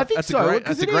love that. I think that's so.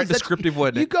 That's a great descriptive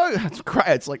word. You go, that's great.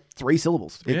 It's like 3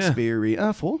 syllables.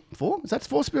 Experience. Four? Is that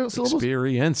 4 syllables?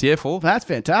 Experience, yeah, 4. That's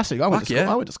fantastic. I went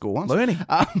to school once. Learning.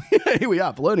 Here we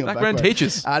are, learning. Background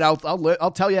teachers. And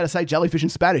I'll tell you how to say jellyfish in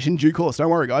Spanish in due course. Don't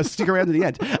worry, guys. Stick around to the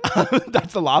end.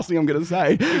 That's the last thing I'm going to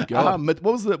say. Good God. What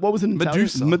was it in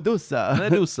Italian?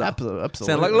 Medusa. Absolutely.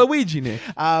 Sound like Luigi, Nick.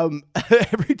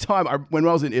 Every time when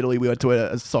I was in Italy, we went to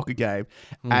a soccer game,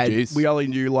 and geez. we only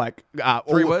knew like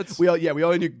 3 words. We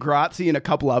only knew grazie and a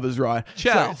couple others, right?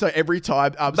 Ciao. So every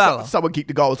time Bella. someone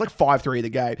kicked a goal, it was like 5-3 the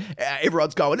game.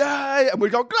 Everyone's going, hey, and we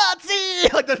go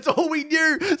grazie, like that's all we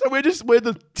knew. So we're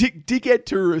the dickhead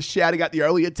tourists shouting out the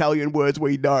only Italian words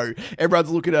we know.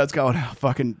 Everyone's looking at us going, oh,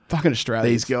 fucking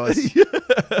Australians. These guys.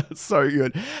 So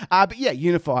good. But yeah,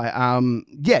 Unify.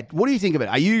 What do you think of it?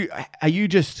 Are you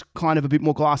just kind of a bit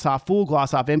more glass half full,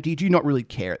 glass half empty? Do you not really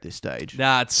care at this stage?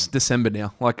 Nah, it's December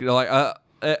now.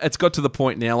 It's got to the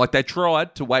point now. Like, they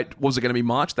tried to wait. Was it going to be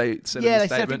March? They said in the they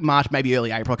said statement. March, maybe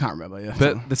early April. I can't remember. Yeah.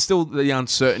 But there's still the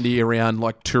uncertainty around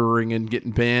like touring and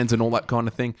getting bands and all that kind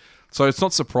of thing. So it's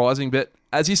not surprising. But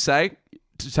as you say,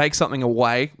 to take something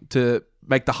away to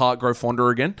make the heart grow fonder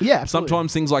again. Yeah, absolutely.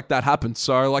 Sometimes things like that happen.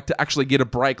 So like to actually get a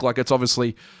break, like it's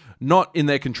obviously not in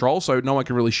their control, so no one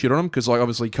can really shit on them because like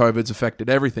obviously COVID's affected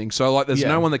everything. So like there's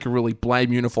no one that can really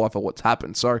blame Unify for what's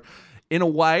happened. So in a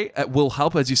way, it will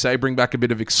help, as you say, bring back a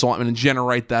bit of excitement and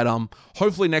generate that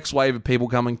hopefully next wave of people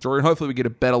coming through. And hopefully we get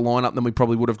a better lineup than we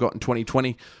probably would have got in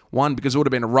 2021 because it would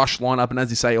have been a rush lineup. And as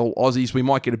you say, all Aussies, we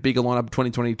might get a bigger lineup in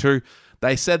 2022.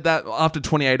 They said that after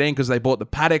 2018 because they bought the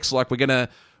paddocks, like we're going to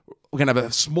have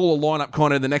a smaller lineup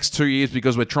kind of in the next 2 years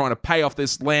because we're trying to pay off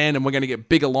this land and we're going to get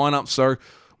bigger lineups. So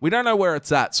we don't know where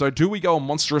it's at. So do we go a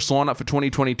monstrous lineup for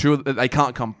 2022 that they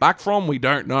can't come back from? We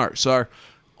don't know. So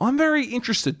I'm very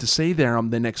interested to see their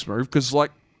next move because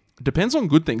like it depends on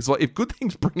good things. Like if good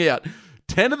things bring out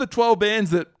 10 of the 12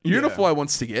 bands that Unify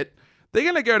wants to get, they're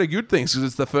going to go to good things because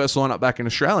it's the first lineup back in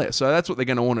Australia. So that's what they're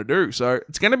going to want to do. So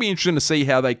it's going to be interesting to see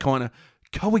how they kind of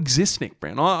coexist, Nick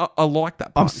Brown. I like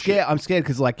that partnership. I'm scared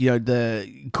because like,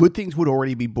 the good things would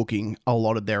already be booking a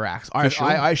lot of their acts.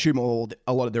 I assume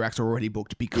a lot of their acts are already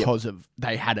booked because of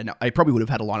they probably would have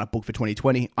had a lineup booked for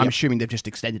 2020. I'm assuming they've just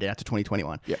extended it out to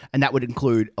 2021. And that would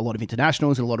include a lot of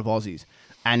internationals and a lot of Aussies.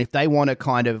 And if they want to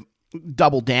kind of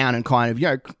double down and kind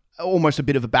of, almost a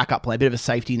bit of a backup plan, a bit of a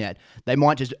safety net, they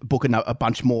might just book a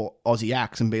bunch more Aussie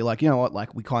acts and be like, you know what, like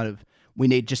we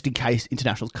need, just in case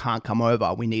internationals can't come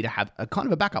over, we need to have a kind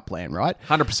of a backup plan, right?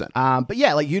 100%. But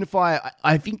yeah, like Unify,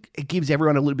 I think it gives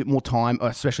everyone a little bit more time,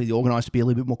 especially the organised, to be a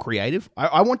little bit more creative.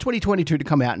 I want 2022 to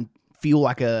come out and feel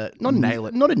like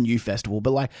not a new festival,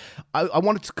 but like I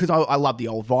wanted to, because I love the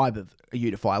old vibe of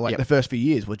Unify. Like the first few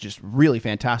years was just really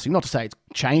fantastic. Not to say it's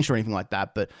changed or anything like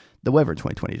that, but the weather in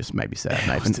 2020 just made me sad,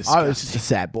 Nathan. I was just a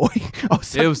sad boy.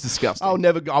 It was disgusting.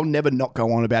 I'll never not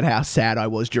go on about how sad I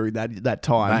was during that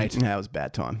time. Mate. Yeah, it was a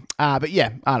bad time. But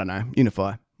yeah, I don't know.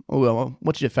 Unify. Oh, well,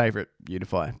 what's your favourite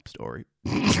Unify story?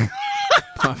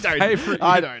 My favourite.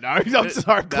 I don't know. I'm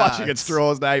sorry, clutching at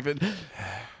straws, Nathan.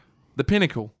 The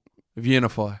pinnacle of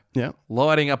Unify. Yeah.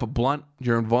 Lighting up a blunt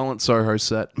during Violent Soho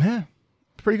set. Yeah.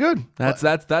 It's pretty good.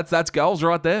 That's goals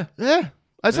right there. Yeah.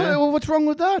 Well, what's wrong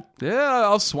with that? Yeah, I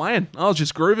was swaying. I was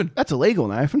just grooving. That's illegal,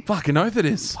 Nathan. Fucking oath it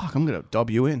is. Fuck, I'm going to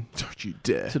dob you in. Don't you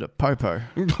dare. To the popo.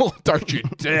 Don't you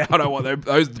dare. I don't want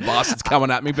those bastards coming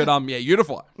at me, but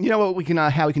Unify. You know what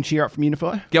how we can cheer up from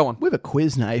Unify? Go on. We have a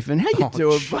quiz, Nathan. How you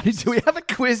doing, buddy? Do we have a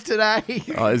quiz today? This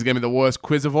is going to be the worst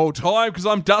quiz of all time because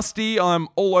I'm dusty. I'm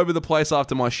all over the place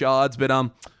after my shards, but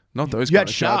not those kind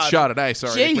of shards. Chardonnay,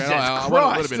 sorry. Jesus Nick, Christ. I went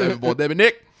a little bit overboard there, but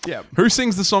Nick. Yeah. Who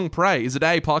sings the song Pray? Is it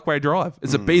A, Parkway Drive?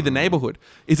 Is it B, The Neighbourhood?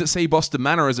 Is it C, Boston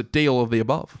Manor? Or is it D, all of the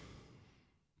above?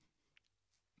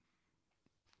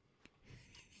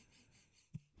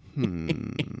 Oh,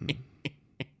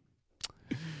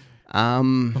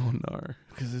 no.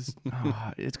 Because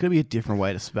it's going to be a different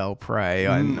way to spell pray.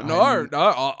 No,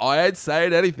 I ain't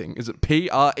saying anything. Is it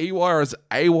P-R-E-Y or is it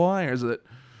A-Y or is it...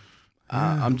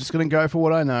 I'm just going to go for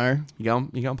what I know. You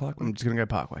going Parkway? I'm just going to go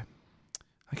Parkway.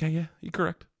 Okay, yeah, you're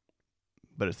correct.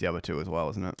 But it's the other two as well,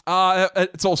 isn't it?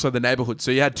 It's also The Neighbourhood. So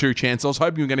you had two chances. I was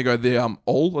hoping you were going to go the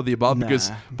all of the above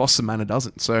because Boston Manor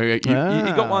doesn't. So you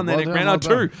got one there, Nick. Now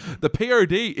two. The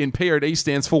POD in POD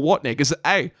stands for what, Nick? Is it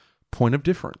A, point of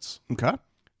difference? Okay.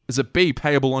 Is it B,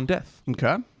 payable on death?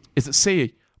 Okay. Is it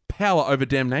C, power over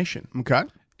damnation? Okay.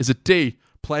 Is it D,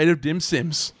 plate of dim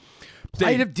sims?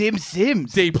 Plate of dim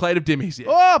sims. D, plate of dimmies. Yeah.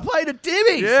 Oh, plate of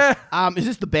dimmies. Yeah. Is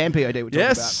this the band POD we're talking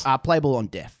Yes. about? Playable on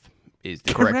deaf is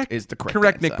the correct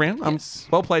Nick answer. Brown. Yes.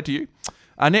 Well played to you.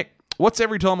 Nick, what's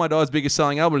Every Time I Die's biggest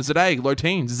selling album? Is it A, Low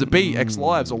Teens? Is it B, X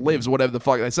Lives or Lives or whatever the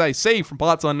fuck they say? C, From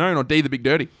Parts Unknown or D, The Big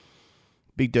Dirty?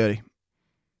 Big Dirty.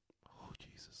 Oh,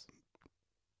 Jesus.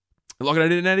 Locking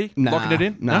it in, Eddie? Nah, Locking it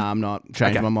in? Nah, No? I'm not.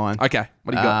 Changing my mind. Okay.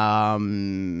 What do you got?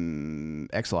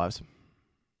 X Lives.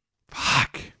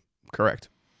 Fuck. Correct.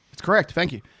 It's correct.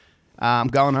 Thank you. I'm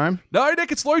going home. No,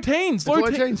 Nick, it's Low Teens. Low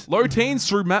Teens. Low Teens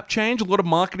through Map Change. A lot of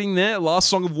marketing there. Last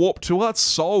song of Warped Tour. It's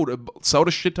sold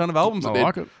a shit ton of albums. I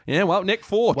like it. Yeah, well, Nick,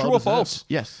 4. Well True or deserved. false?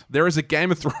 Yes. There is a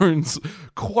Game of Thrones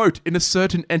quote in a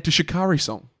certain Enter Shikari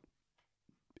song.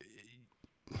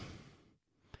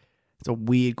 It's a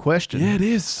weird question. Yeah, it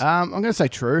is. I'm going to say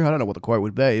true. I don't know what the quote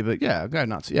would be, but yeah, go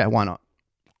nuts. Yeah, why not?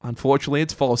 Unfortunately,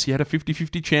 it's false. You had a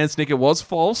 50-50 chance, Nick. It was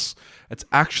false. It's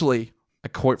actually a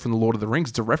quote from The Lord of the Rings.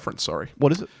 It's a reference, sorry.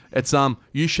 What is it? It's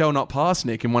You Shall Not Pass,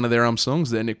 Nick, in one of their songs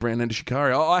there, Nick Brown and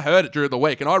Shikari. I heard it during the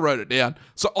week and I wrote it down.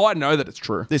 So I know that it's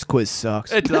true. This quiz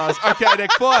sucks. It does. Okay,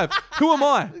 Nick, 5. Who am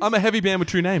I? I'm a heavy band with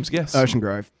 2 names. Guess. Ocean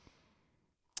Grove.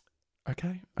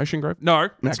 Okay. Ocean Grove? No,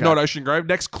 it's Okay. not Ocean Grove.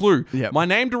 Next clue. Yep. My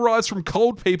name derives from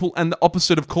cold people and the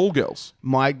opposite of cool girls.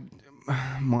 My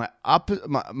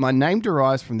name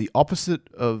derives from the opposite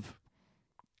of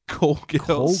Cool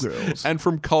girls. Cool girls. And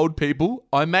from cold people,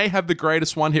 I may have the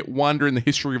greatest one-hit wonder in the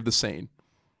history of the scene.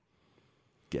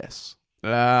 Guess.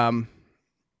 Park.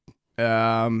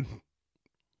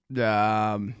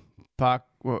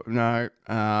 Well, no.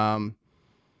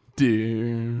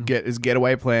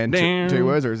 Getaway plan two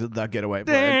words, or is it the getaway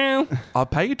plan? I'll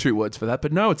pay you 2 words for that,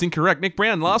 but no, it's incorrect. Nick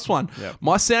Brown, last one. Yep.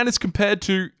 My sound is compared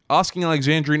to Asking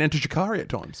Alexandria and Enter Shikari at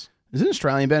times. Is it an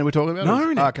Australian band we're talking about? No,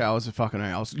 Nick. Okay, I was fucking.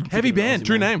 I was Heavy thinking band, Aussie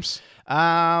 2 man. names.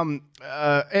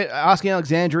 Asking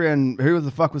Alexandria, and who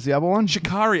the fuck was the other one?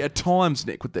 Shikari at times,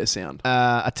 Nick, with their sound.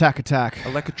 Attack.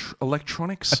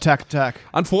 Electronics. Attack.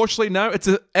 Unfortunately, no. It's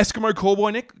a Eskimo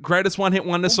Callboy, Nick. Greatest one-hit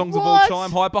wonder songs of all What?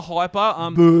 time. Hyper.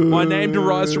 My name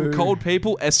derives from cold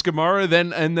people, Eskimo,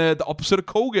 and the opposite of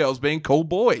cool girls being cool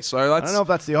boys. So that's. I don't know if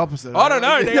that's the opposite. I don't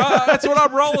know, Nick. That's what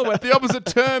I'm rolling with. The opposite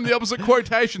term, the opposite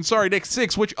quotation. Sorry, Nick.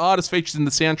 6. Which artist features in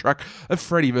the soundtrack of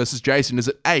Freddy vs. Jason? Is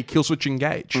it A, Killswitch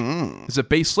Engage? Is it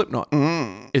B, Slipknot?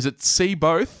 Is it C,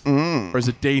 both? Or is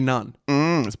it D, none?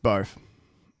 It's both.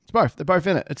 It's both. They're both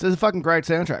in it. It's a fucking great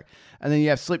soundtrack. And then you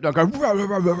have Slipknot go, rah, rah,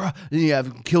 rah, rah, rah. Then you have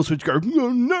Killswitch go, no,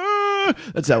 no.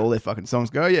 That's how all their fucking songs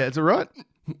go. Yeah, it's all right.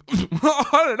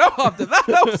 I don't know after that.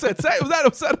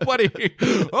 Was that funny?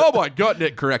 Oh my God,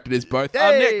 Nick, correct. It is both.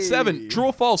 Hey. Nick, 7. True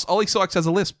or false? Ollie Sykes has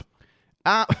a lisp.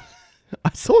 I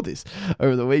saw this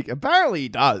over the week. Apparently he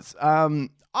does.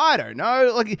 I don't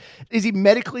know. Like, does he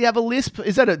medically have a lisp?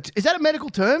 Is that a medical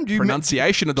term? Do you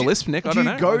Pronunciation of the lisp, Nick. I don't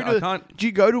know. I can't. Do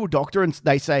you go to a doctor and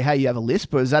they say, "Hey, you have a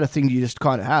lisp," or is that a thing you just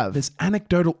kind of have? There's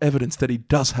anecdotal evidence that he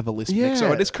does have a lisp, Nick. So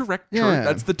Yeah. it is correct. True. Yeah.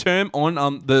 That's the term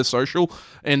on the social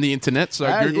and the internet. So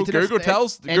Hey, Google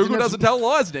doesn't tell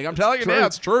lies, Nick. I'm telling you True. now,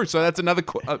 it's true. So that's another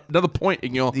point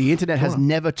in your. The internet has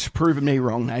never proven me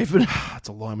wrong, Nathan. That's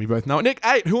a lie. We both know it. Nick,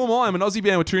 8. Who am I? I'm an Aussie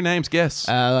band with 2 names. Guess.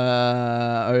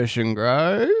 Ocean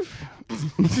Grove.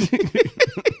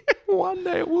 One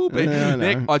day it will be. No.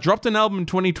 Nick, I dropped an album in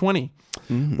 2020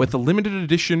 with a limited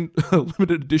edition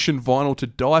vinyl to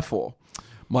die for.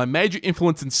 My major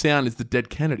influence in sound is the Dead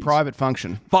Kennedys. Private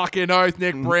Function. Fucking oath,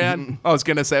 Nick Brown. I was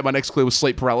going to say my next clue was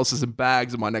sleep paralysis and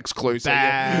bags, and my next clue. So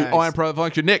yeah, Bags. I am Private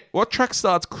Function. Nick, what track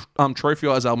starts Trophy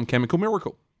Eyes album Chemical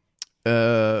Miracle?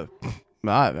 I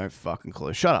have no fucking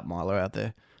clue. Shut up, Milo out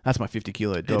there. That's my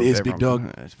 50-kilo dog. It is, there, big everyone.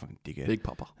 dog. That's fucking dickhead. Big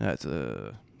Papa. That's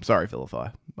sorry, Vilify.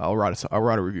 I'll write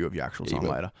a review of your actual song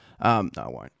later. No, I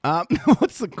won't.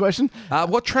 What's the question?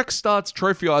 What track starts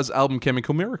Trophy Eyes album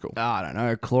Chemical Miracle? I don't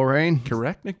know. Chlorine.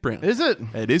 Correct, Nick Brown. Is it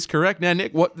It is correct. Now,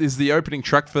 Nick, what is the opening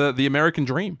track for The American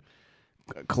Dream?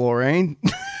 chlorine?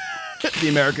 The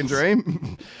American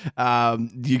Dream.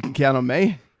 You can count on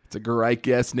me. It's a great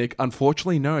guess, Nick.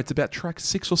 Unfortunately, no. It's about track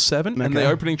 6 or 7, and the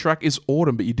Okay. opening track is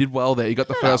Autumn. But you did well there. You got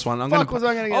the first one. was I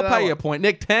gonna get I'll that pay you one? a point.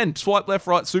 Nick, 10. Swipe left,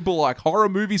 right. Super like horror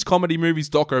movies, comedy movies,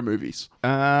 doco movies.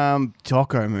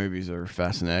 Doco movies are a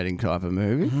fascinating type of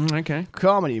movie. Okay.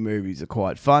 Comedy movies are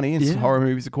quite funny, and Yeah. horror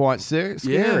movies are quite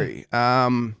scary.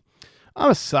 I'm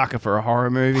a sucker for a horror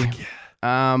movie.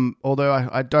 Although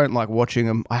I don't like watching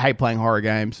them. I hate playing horror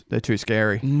games. They're too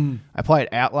scary. I played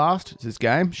Outlast. It's this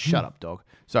game. Shut up, dog.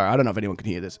 Sorry, I don't know if anyone can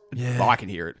hear this. Yeah. But I can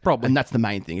hear it. Probably. And that's the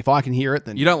main thing. If I can hear it,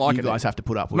 then You don't like you it, guys then. have to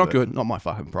put up with Not it. good. Not my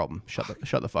fucking problem. Shut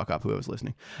the fuck up, whoever's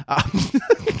listening.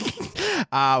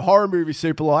 Horror movie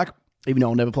super like, even though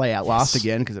I'll never play Outlast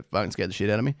again because it fucking scared the shit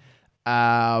out of me.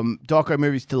 Doco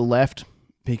movies to the left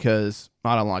because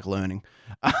I don't like learning.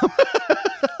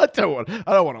 I don't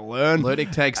want to learn. Learning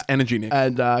takes energy, Nick.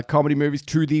 And comedy movies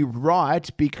to the right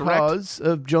because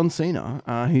of John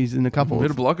Cena. He's in a couple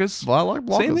Bit of blockers. I like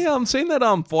blockers. Seen that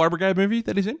Fire Brigade movie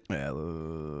that he's in? Yeah,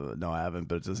 no, I haven't,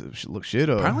 but it looks shit.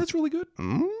 Or... Apparently it's really good.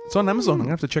 It's on Amazon. I'm going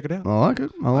to have to check it out. I like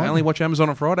it. I only watch Amazon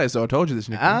on Fridays, so I told you this,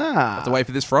 Nick. I have to wait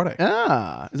for this Friday.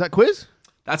 Is that quiz?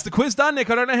 That's the quiz done, Nick.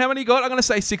 I don't know how many you got. I'm going to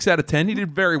say 6 out of 10. You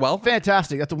did very well.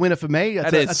 Fantastic. That's a winner for me.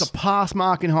 That's a pass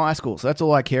mark in high school, so that's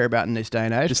all I care about in this day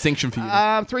and age. Distinction for you.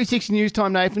 360 news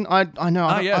time, Nathan. I know.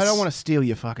 I yes. don't want to steal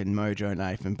your fucking mojo,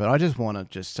 Nathan, but I just want to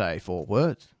just say 4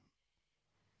 words.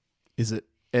 Is it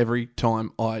every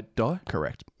time I die?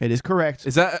 Correct. It is correct.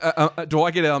 Is that? Do I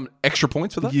get extra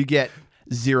points for that? You get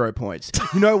 0 points.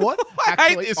 You know what?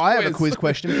 Actually, I have a quiz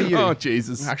question for you. Oh,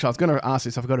 Jesus. Actually, I was going to ask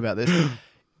this. I forgot about this.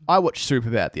 I watched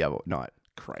Superbad the other night.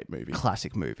 Great movie.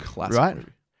 Classic movie. Classic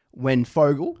movie. When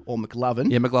Fogel or McLovin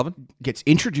McLovin gets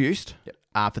introduced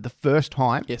for the first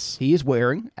time, yes, he is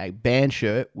wearing a band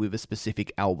shirt with a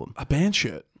specific album. A band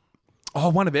shirt? Oh,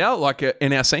 one of our,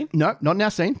 in our scene? No, not in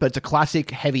our scene, but it's a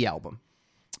classic heavy album.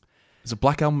 Is it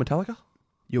Black Album Metallica?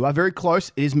 You are very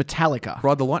close. It is Metallica.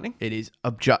 Ride the Lightning? It is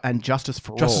and Justice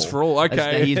for All. Justice for All,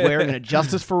 okay. He's wearing a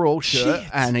Justice for All shirt,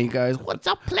 and he goes, "What's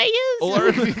up, players?" All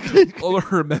I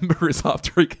remember is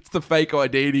after he gets the fake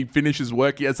ID and he finishes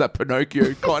work, he has that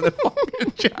Pinocchio kind of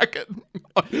fucking jacket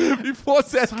before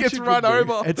Seth gets run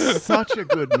over. It's such a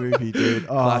good movie, dude.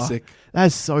 Oh, classic.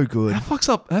 That's so good. How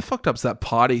fucked up's that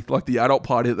party, like the adult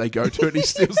party that they go to, and he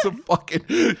steals the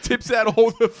fucking, tips out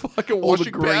all the fucking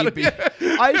washing powder.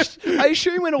 I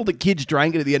assume when all the kids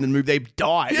drank it at the end of the movie, they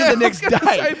died the next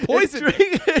day. Poison.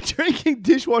 Drinking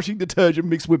dishwashing detergent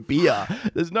mixed with beer.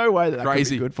 There's no way that could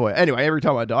be good for you. Anyway, Every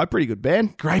Time I Die, pretty good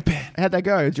band. Great band. How'd they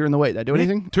go during the week? They do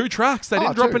anything? 2 tracks. They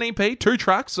didn't drop an EP. 2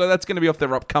 tracks. So that's going to be off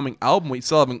their upcoming album. We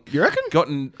still haven't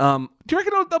gotten... do you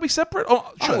reckon they'll be separate? Oh,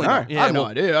 surely not. Yeah, I have no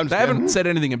idea. They haven't said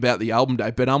anything about the album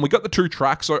date, but we got the 2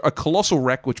 tracks. So A Colossal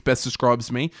Wreck, which best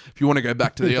describes me. If you want to go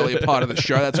back to the earlier part of the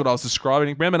show, that's what I was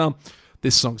describing. Remember,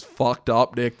 this song's fucked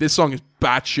up, Nick. This song is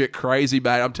batshit crazy,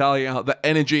 mate. I'm telling you, the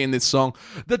energy in this song,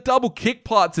 the double kick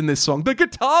parts in this song, the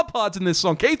guitar parts in this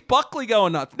song, Keith Buckley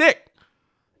going nuts. Nick.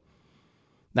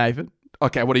 Nathan.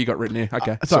 Okay, what do you got written here?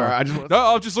 Okay, sorry. I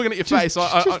was just looking at your face.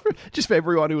 Just for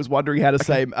everyone who was wondering how to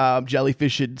say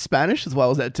jellyfish in Spanish as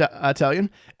well as Italian,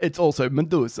 it's also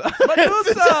Medusa.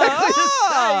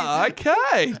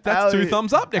 Okay. That's 2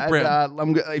 thumbs up, Nick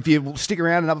Brown. If you stick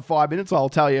around another 5 minutes, I'll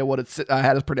tell you what it's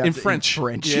how to pronounce in French.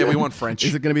 Yeah, we want French.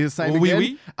 Is it going to be the same oui, again?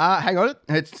 Oui. Hang on.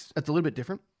 It's a little bit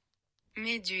different.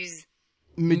 Meduse.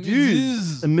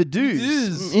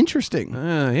 Interesting.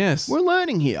 Yes. We're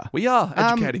learning here. We are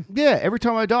educating. Yeah, Every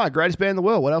Time I Die, greatest band in the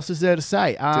world. What else is there to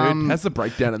say? Dude, how's the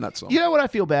breakdown in that song? You know what I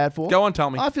feel bad for? Go on, tell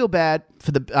me. I feel bad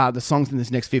for the songs in this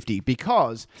next 50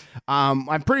 because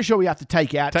I'm pretty sure we have to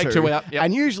take out Take 2 out. Yep.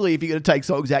 And usually if you're going to take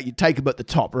songs out, you take them at the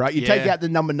top, right? You take out the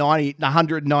number 90,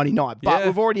 199. But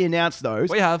we've already announced those.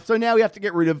 We have. So now we have to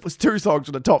get rid of 2 songs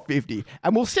from the top 50.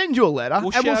 And we'll send you a letter.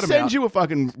 We'll send you a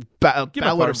fucking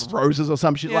ballad of roses or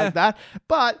some shit like that.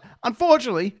 But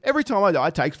unfortunately, Every Time I Die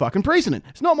takes fucking precedent.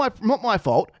 It's not my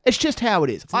fault. It's just how it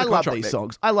is. I love these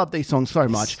songs. I love these songs so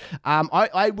much.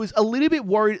 I was a little bit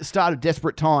worried at the start of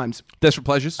Desperate Times. Desperate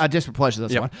Pleasures? Desperate Pleasures,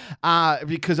 that's the one.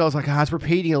 Because I was like, it's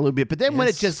repeating a little bit. But then when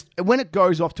it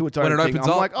goes off to its own thing,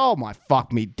 I'm like, oh my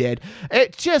fuck me dead.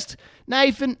 It just...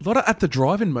 Nathan... A lot of at the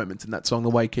drive-in moments in that song, the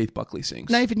way Keith Buckley sings.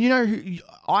 Nathan, you know who...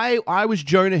 I was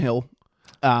Jonah Hill.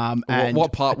 And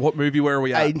what part? What movie? Where are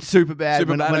we at? In Superbad,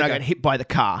 when I got hit by the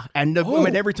car, and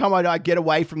when Every Time I Die, get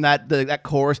away from that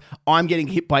chorus. I'm getting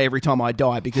hit by Every Time I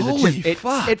Die because it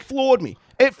floored me.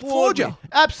 It floored you.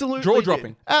 Absolutely, jaw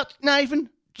dropping. Nathan,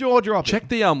 jaw dropping. Check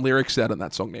the lyrics out on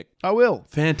that song, Nick. I will.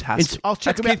 Fantastic. I'll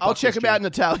check them out in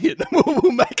Italian.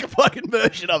 We'll make a fucking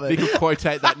version of it. He can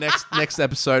quotate that next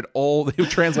episode. He'll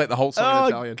translate the whole song in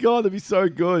Italian. Oh god, that'd be so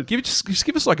good. Just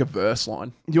give us like a verse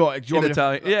line. You want in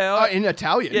Italian? In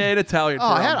Italian. Yeah, in Italian.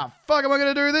 Oh, how the fuck am I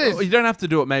going to do this? Well, you don't have to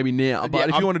do it maybe now, but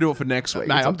if you want to do it for next week,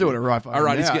 mate, I'm doing it right. All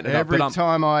right, he's getting it Every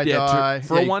time I die.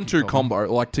 For a 1-2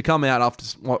 combo, like to come out after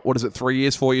what is it? 3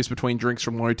 years, 4 years between drinks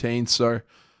from Low Teens. So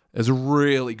it's a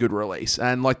really good release,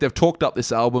 and like they've talked up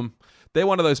this album. They're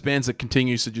one of those bands that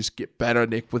continues to just get better,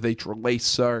 Nick, with each release.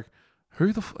 So,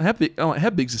 how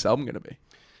big's this album going to be?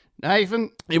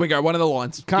 Nathan, here we go. One of the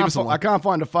lines. Give us a line. I can't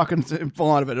find a fucking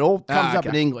line of it. It all comes up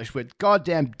in English with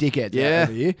goddamn dickheads out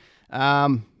here.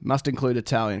 Must include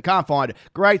Italian. Can't find it.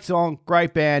 Great song,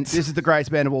 great band. This is the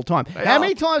greatest band of all time. How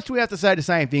many times do we have to say the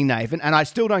same thing, Nathan? And I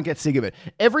still don't get sick of it.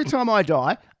 Every Time I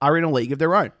Die are in a league of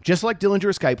their own. Just like Dillinger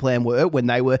Escape Plan were when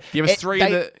they were... Give us three.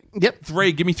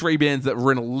 Give me three bands that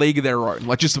were in a league of their own,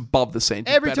 like just above the scene.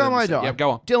 Every Time I Die. Yep,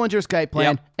 go on. Dillinger Escape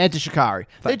Plan, Enter Shikari.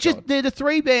 They're the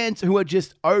three bands who are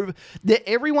just over...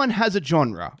 Everyone has a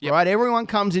genre, right? Everyone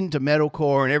comes into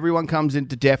metalcore and everyone comes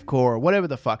into deathcore or whatever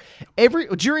the fuck.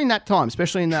 During that time,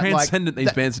 especially in that... Transcendent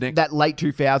these bands, Nick. That late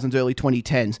 2000s, early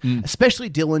 2010s, especially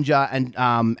Dillinger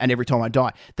and Every Time I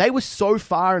Die, they were so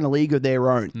far in a league of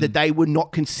their own that they were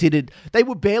not considered... They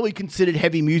were barely considered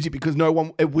heavy music because no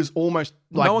one... It was almost...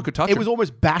 Like, no one could touch it. It was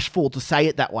almost bashful to say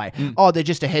it that way. Oh, they're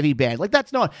just a heavy band. Like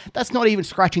that's not even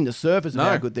scratching the surface of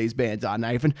how good these bands are,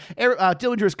 Nathan.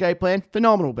 Dillinger Escape Plan,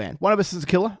 phenomenal band. One of Us Is a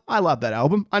Killer. I love that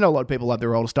album. I know a lot of people love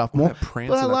their older stuff more.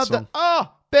 But I love that.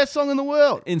 Oh, best song in the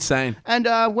world. Insane. And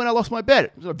When I Lost My Bet,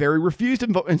 it was very Refused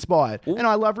inspired. Ooh. And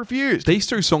I love Refused. These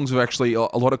two songs have actually, a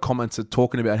lot of comments are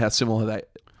talking about how similar they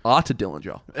are to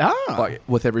Dillinger. Like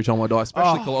with Every Time I Die,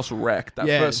 especially Colossal Wreck. That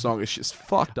first song is just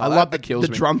fucked up. I love the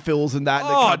drum fills and that.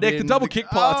 Oh, Nick, the double kick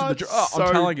parts and the drum.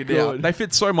 I'm telling you now. They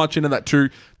fit so much into that 2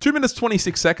 minutes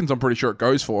 26 seconds, I'm pretty sure it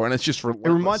goes for, and it's just relentless.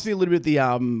 It reminds me a little bit of the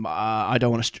I Don't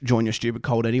Want to Join Your Stupid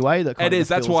Cold Anyway. It is.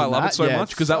 That's why I love it so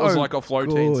much, because that was like off Flow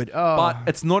Teens. But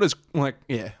it's not as, like,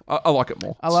 I like it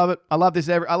more. I love it. I love this.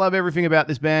 I love everything about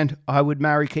this band. I would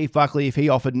marry Keith Buckley if he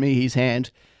offered me his hand.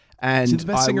 And is he the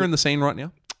best singer in the scene right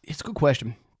now? It's a good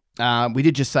question. We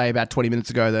did just say about 20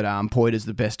 minutes ago that Poit is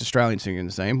the best Australian singer in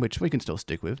the scene, which we can still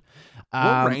stick with.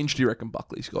 What range do you reckon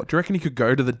Buckley's got? Do you reckon he could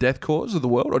go to the death cause of the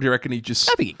world, or do you reckon he just...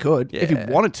 I think he could, if he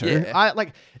wanted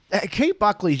to. Keith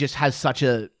Buckley just has such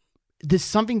a... There's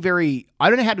something very... I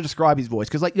don't know how to describe his voice,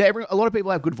 because a lot of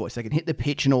people have good voice. They can hit the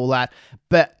pitch and all that,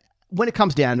 but... When it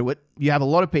comes down to it, you have a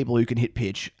lot of people who can hit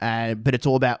pitch, but it's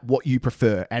all about what you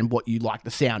prefer and what you like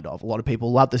the sound of. A lot of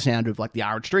people love the sound of like the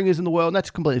R and Stringers in the world, and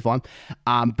that's completely fine.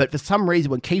 But for some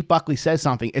reason, when Keith Buckley says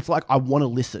something, it's like I want to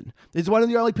listen. He's one of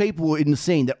the only people in the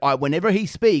scene that whenever he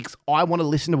speaks, I want to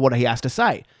listen to what he has to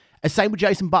say. And same with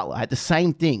Jason Butler. I had the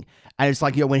same thing. And it's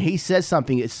like, when he says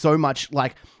something, it's so much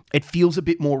like... It feels a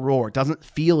bit more raw. It doesn't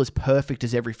feel as perfect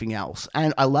as everything else.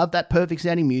 And I love that perfect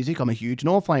sounding music. I'm a huge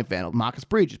Northlane fan. Marcus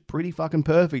Bridge is pretty fucking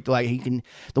perfect. Like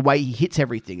the way he hits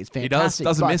everything is fantastic. He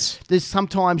doesn't miss. There's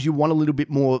sometimes you want a little bit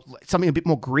more, something a bit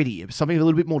more gritty, something a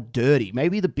little bit more dirty.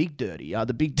 Maybe the Big Dirty.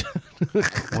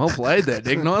 Well played there,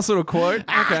 Dick. Nice little quote.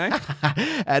 Okay.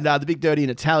 And the Big Dirty in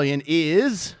Italian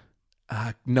is...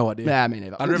 no idea. Nah, me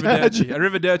neither. Arrivederci.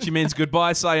 Arrivederci means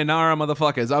goodbye, sayonara,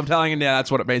 motherfuckers. I'm telling you now, that's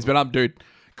what it means. But dude...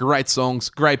 Great songs,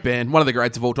 great band, one of the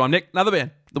greats of all time. Nick, another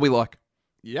band that we like.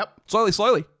 Yep.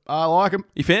 Slowly. I like them.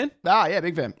 You fan? Yeah,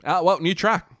 big fan. Well, new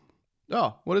track.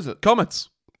 Oh, what is it? Comets.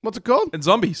 What's it called? And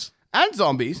Zombies. And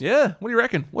Zombies? Yeah, what do you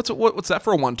reckon? What's that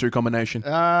for a 1-2 combination?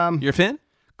 You're a fan?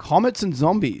 Comets and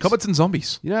Zombies. Comets and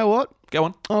Zombies. You know what? Go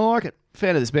on. I like it.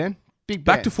 Fan of this band. Big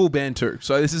band. Back to full band too.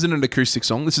 So this isn't an acoustic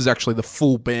song. This is actually the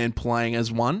full band playing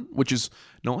as one, which is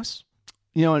nice.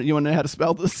 You want to know how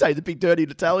to say the Big Dirty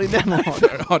in Italian now? I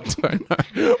don't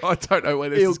know. I don't know where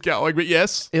this is going, but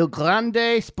yes. Il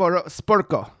Grande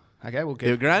Sporco. Okay, we'll get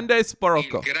Il Grande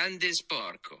Sporco. Il Grande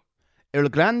Sporco. Il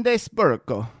Grande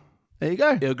Sporco. There you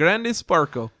go. Il Grande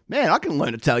Sporco. Man, I can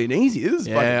learn Italian easy. This is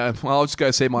well, I'll just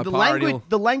go see my party.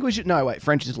 The language... No, wait.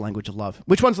 French is the language of love.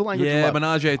 Which one's the language of love?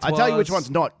 Menage a trois. I tell you which one's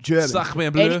not.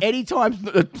 German. Anytime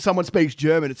someone speaks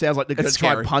German, it sounds like they're going to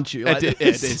try and punch you. Like, it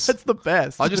is. It's the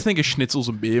best. I just think of schnitzels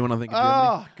and beer when I think of Germany.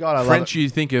 Oh, God, I love French, it. you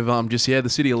think of the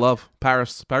city of love.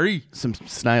 Paris. Some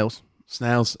snails.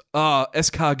 Snails.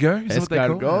 Escargot. Is that what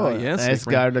they call it? Yes.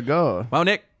 Escargot. Well,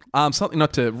 Nick, something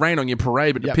not to rain on your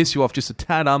parade, but to piss you off just a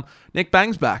tad. Nick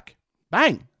Bang's back.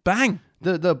 Bang.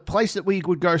 The place that we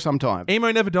would go sometime.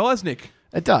 Emo never dies, Nick.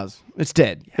 It does. It's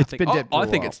dead. It's been dead for a while. I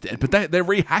think it's dead, but they're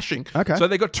rehashing. Okay. So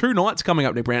they've got 2 nights coming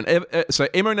up, Nick Brown. So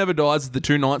Emo Never Dies is the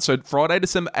 2 nights. So Friday,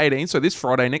 December 18th. So this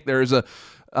Friday, Nick, there is a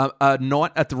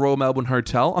night at the Royal Melbourne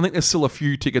Hotel. I think there's still a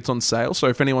few tickets on sale. So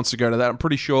if anyone wants to go to that, I'm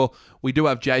pretty sure we do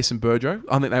have Jason Burjo.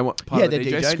 I think they want part of the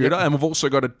DJ Scooter. And we've also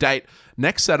got a date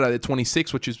next Saturday, the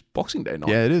 26th, which is Boxing Day night.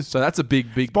 Yeah, it is. So that's a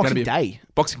big... Boxing Day.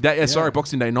 Boxing Day. Yeah, sorry,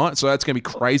 Boxing Day night. So that's going to be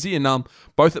crazy. And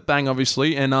both at Bang,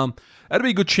 obviously. And that'll be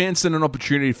a good chance and an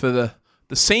opportunity for the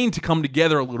scene to come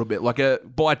together a little bit. Like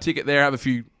buy a ticket there, have a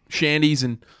few shandies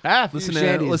and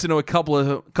listen to a couple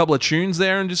of tunes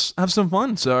there and just have some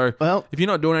fun. So if you're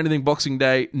not doing anything Boxing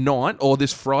Day night or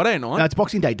this Friday night... No, it's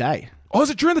Boxing Day. Oh, is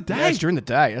it during the day? Yeah, it's during the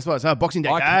day. That's what it's Boxing Day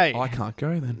day. I can't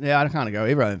go then. Yeah, I can't go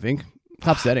either, I don't think. It's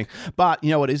upsetting. But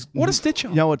you know what is... What a stitch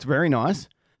up. You know what's very nice?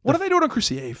 What are they doing on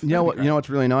Chrissy Eve? You know what? You know what's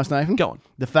really nice, Nathan? Go on.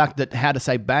 The fact that how to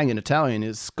say bang in Italian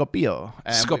is scoppio.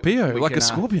 And Scoppio, like can, a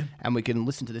scorpion. And we can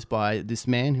listen to this by this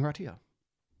man right here.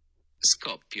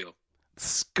 Scoppio.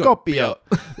 Scoppio.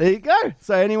 There you go.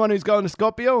 So anyone who's going to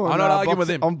Scoppio on, I'm not arguing with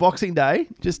him. on Boxing Day,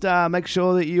 just make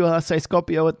sure that you say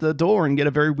Scoppio at the door and get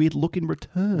a very weird look in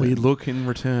return. Weird look in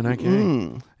return,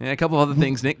 okay. Yeah, a couple of other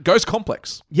things, Nick. Ghost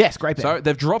Complex. Yes, great band. So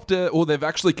they've dropped or they've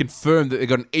actually confirmed that they've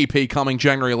got an EP coming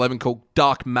January 11 called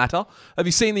Dark Matter. Have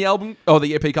you seen the album or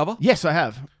the EP cover? Yes, I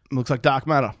have. Looks like Dark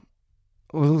Matter.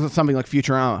 Looks like something like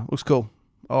Futurama. Looks cool.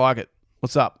 I like it.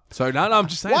 What's up? So no, I'm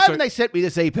just saying. Why haven't they sent me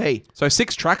this EP? So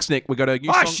 6 tracks, Nick. We got a new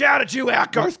I song. shouted you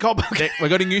out, Ghost Complex. Nick, we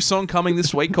got a new song coming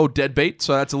this week called Deadbeat.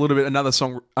 So that's a little bit another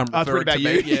song it's referring about to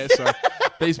you. me. Yeah. So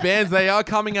these bands, they are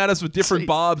coming at us with different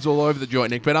barbs all over the joint,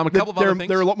 Nick. But a couple of other things.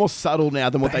 They're a lot more subtle now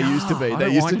than what they used to be. I They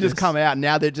don't used to like just this. come out.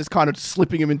 Now they're just kind of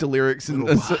slipping them into lyrics and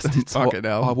fucking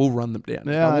hell. I will run them down.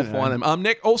 Yeah, I I will know. find them.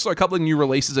 Nick, also a couple of new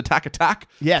releases. Attack.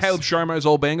 Yes. Caleb Shomo's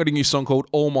old band got a new song called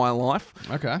All My Life.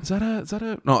 Okay. Is that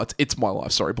a? No, it's My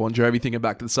Life. Sorry, Bon Jovi. Thinking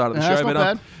back to the start of the No, show, that's not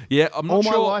but bad. yeah, I'm not All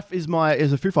sure. My Life is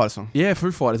a Foo Fighters song. Yeah,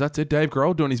 Foo Fighters. That's it. Dave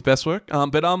Grohl doing his best work.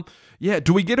 Yeah.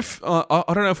 Do we get I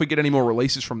don't know if we get any more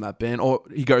releases from that band, or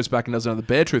he goes back and does another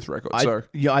Beartooth record.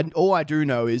 All I do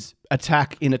know is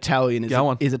attack in Italian Go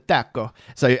on. is attacco.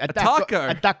 So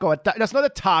taco. That's not a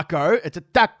taco. It's a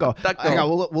taco. Taco. Hang on,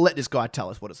 we'll let this guy tell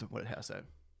us what it has to.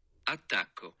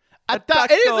 Attacco.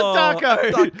 It is a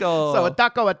taco. Taco. So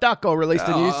a taco released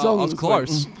a new song. I was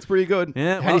close. It's pretty good.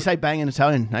 Yeah, How do you say bang in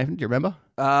Italian, Nathan? Do you remember?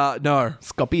 No.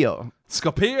 Scoppio.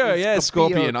 Scorpio. Yeah,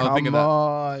 Scorpion. I was thinking Come that.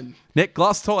 on. Nick,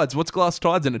 Glass Tides. What's Glass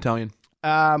Tides in Italian?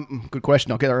 Good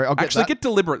question. I'll get Actually, that. get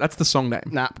Deliberate. That's the song name.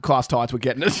 Nah, Class Tides, we're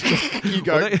getting it. You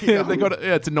go. Well, they got it.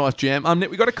 Yeah, it's a nice jam. Nick,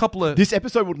 we got a couple of. This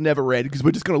episode will never end because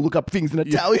we're just going to look up things in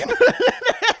Italian.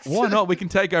 Why not? We can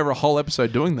take over a whole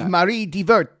episode doing that. Marie di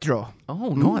Vetro.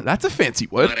 Oh, nice. That's a fancy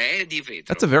word. Mare di vetro.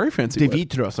 That's a very fancy Di word.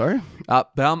 Vitro, sorry.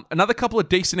 Another couple of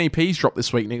decent EPs dropped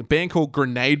this week, Nick. A band called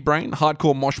Grenade Brain,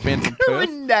 hardcore mosh band from Perth.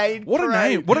 Grenade What a Brain.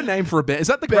 name! What a name for a band. Is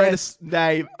that the greatest? Best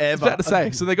name I was ever. about to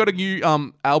say. So they got a new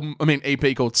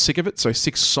EP called Sick of It. So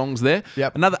 6 songs there.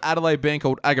 Yep. Another Adelaide band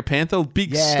called Agapantha.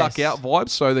 Big Yes. stuck out vibes.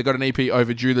 So they got an EP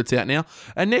overdue that's out now.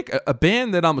 And Nick, a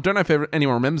band that I don't know if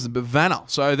anyone remembers them, but Vanna.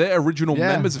 So their original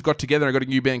Yeah. members have got together and got a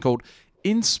new band called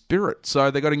In Spirit.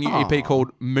 So they got a new EP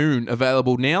called Moon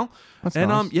available now. That's and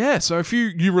nice. yeah, so a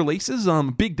few new releases.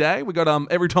 Big day. We got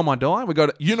Every Time I Die. We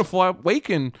got Unify Week,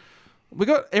 and we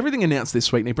got everything announced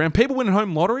this week, Nick Brown. People winning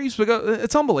home lotteries. We got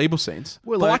it's unbelievable scenes.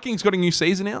 Vikings got a new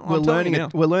season out. We're learning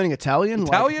Italian.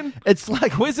 Italian? It's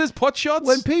like Quizzes, pot shots.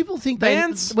 when people think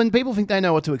bands. they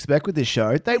know what to expect with this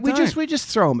show, we just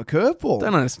throw them a curveball.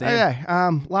 Don't understand.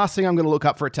 Okay. Last thing I'm going to look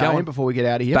up for Italian on. before we get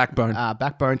out of here. Backbone.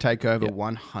 Backbone Takeover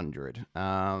 100. Just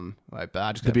go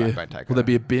Backbone Takeover. Will there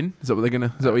be a bin? Is that what they're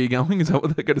gonna? Is that where you're going? Is that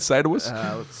what they're gonna say to us?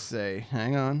 Let's see.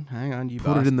 Hang on. You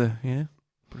Put it bastard. in the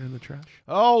Put it in the trash.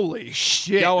 Holy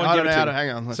shit! Go on, I give don't it know to how me.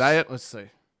 hang on. Say it. Let's see.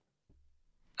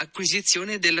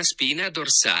 Acquisizione della spina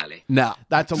dorsale. Nah,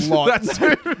 That's a lot.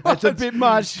 That's a bit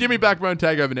much. Give me Backbone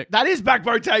Takeover, Nick. That is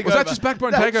Backbone Takeover. Was that just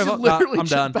Backbone That's Takeover? literally Nah, I'm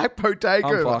just done. Backbone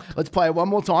Takeover. fucked. Let's play it one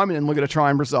more time and then we're going to try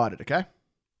and recite it, okay?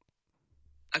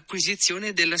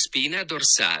 Acquisizione della spina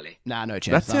dorsale. Nah, no That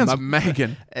chance. sounds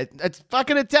Megan. It's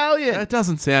fucking Italian. That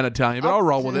doesn't sound Italian, but I'll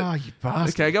roll with Oh, it. you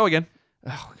bastard. Okay, go again.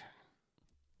 Oh,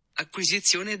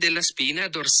 Acquisizione della spina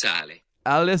dorsale.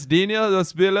 Alessandro da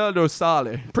Spilla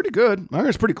dorsale. pretty good. I think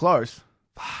it's pretty close.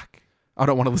 Fuck. I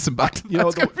don't want to listen back to that. You know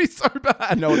It's what going to be so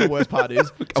bad. You know what the worst part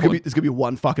is? There's gonna be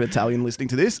one fucking Italian listening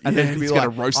to this, and Yeah, then he's gonna be gonna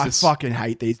like, roast I us. fucking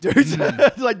hate these dudes.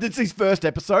 Like, this is his first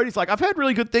episode. He's like, I've heard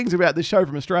really good things about this show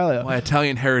from Australia. My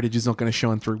Italian heritage is not going to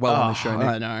shine through well on the show, Nick.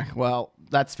 I know. Well,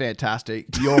 that's fantastic.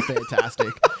 You're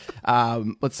fantastic.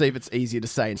 Let's see if it's easier to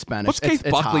say in Spanish. What's Keith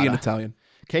It's Buckley in harder. Italian?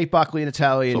 Keith Buckley in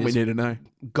Italian That's what is we need to know.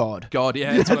 God. God,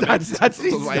 yeah. That's what I meant. That's I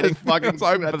was waiting. fucking I was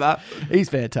hoping for that. He's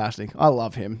fantastic. I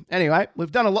love him. Anyway,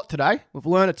 we've done a lot today. We've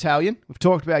learned Italian. We've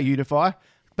talked about Unify.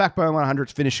 Backbone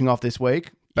 100's finishing off this week.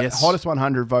 But Yes. Hottest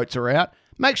 100 votes are out.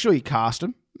 Make sure you cast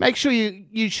them. Make sure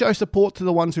you show support to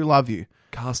the ones who love you.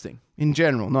 Casting. In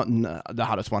general, not in the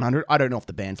Hottest 100. I don't know if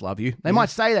the bands love you. They might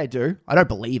say they do. I don't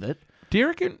believe it. Do you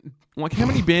reckon, like, how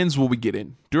many bands will we get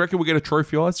in? Do you reckon we'll get a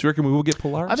Trophy Eyes? Do you reckon we will get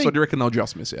Polaris? I think- Or do you reckon they'll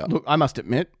just miss out? Look, I must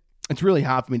admit, it's really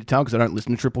hard for me to tell because I don't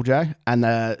listen to Triple J. And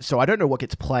so I don't know what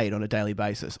gets played on a daily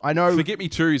basis. I know... Forget Me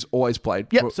Too is always played.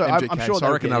 Yep, for so MGK, I'm sure so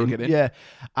I reckon they'll get in. Yeah.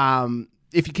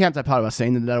 if you count that part of our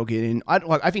scene, then that'll get in.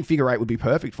 I think Figure Eight would be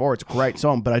perfect for it. It's a great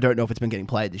song, but I don't know if it's been getting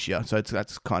played this year. So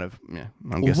that's kind of, yeah.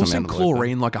 I guess Wasn't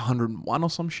Chlorine like 101 or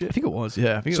some shit? I think it was,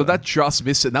 yeah. So that just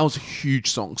missed it. And that was a huge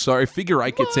song. So if Figure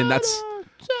Eight gets in, that's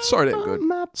so damn good.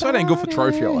 So damn good for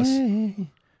Trophy Eyes.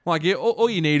 Like, yeah, all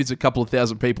you need is a couple of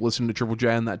thousand people listening to Triple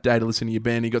J on that day to listen to your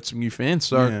band. You got some new fans.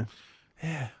 So,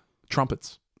 yeah.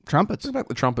 Trumpets. Trumpets. Think about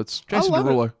the trumpets. Jason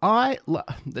Derulo. I love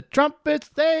the trumpets.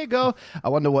 There you go. I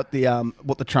wonder what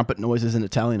the trumpet noises in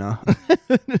Italian are.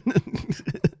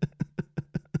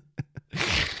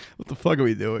 What the fuck are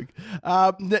we doing?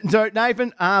 So,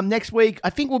 Nathan, next week, I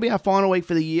think will be our final week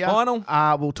for the year. Final.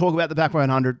 We'll talk about the Back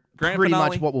 100. Grand Pretty finale.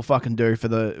 much what we'll fucking do for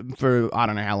I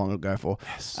don't know how long it'll go for.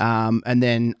 Yes. And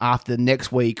then after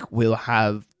next week, we'll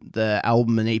have the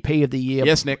album and EP of the year.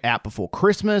 Yes, Nick. Out before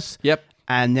Christmas. Yep.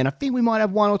 And then I think we might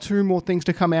have one or two more things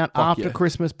to come out after yeah.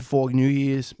 Christmas, before New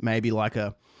Year's. Maybe like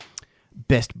a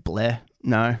Best Blair.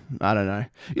 No, I don't know.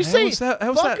 You How see, was that- how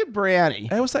was fucking that- Brownie.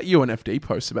 How was that UNFD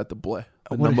post about the Blair?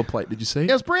 The number plate, did you see?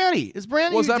 It was Brownie. It's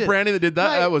Brownie. Was who that did- Brownie that did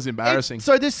that? Mate, That was embarrassing.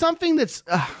 So there's something that's...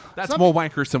 That's something- more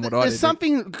wankerous than what I did. There's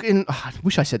something in... I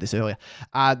wish I said this earlier.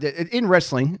 In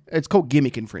wrestling, it's called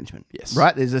gimmick infringement. Yes.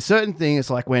 Right? There's a certain thing. It's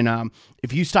like when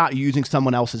if you start using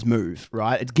someone else's move,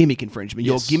 right? It's gimmick infringement.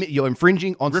 Yes. You're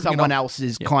infringing on Ripping it someone off.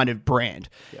 else's kind of brand.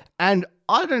 And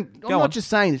I'm Go not on. just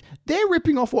saying this. They're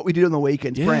ripping off what we did on the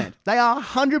weekend's Yeah. brand. They are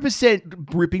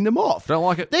 100% ripping them off. Don't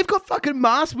like it. They've got fucking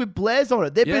masks with Blairs on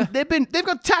it. They've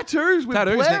got tattoos with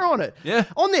Tattoos, Blair Nick. on it. Yeah.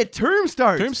 On their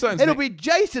tombstones. Tombstones, It'll Nick. be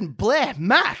Jason Blair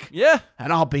Mac. Yeah.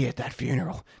 And I'll be at that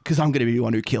funeral because I'm going to be the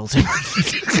one who kills him.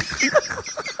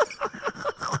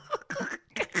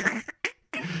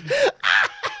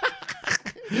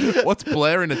 What's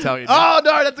Blair in Italian? Oh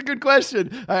no, that's a good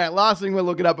question. All right, last thing we'll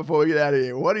look it up before we get out of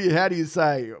here. How do you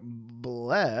say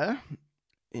Blair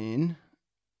in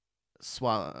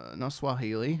not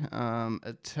Swahili,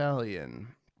 Italian?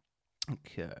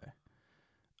 Okay.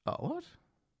 Oh, what?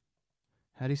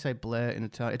 How do you say Blair in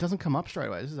Italian? It doesn't come up straight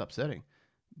away. This is upsetting.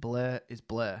 Blair is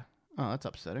Blair. Oh, that's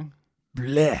upsetting.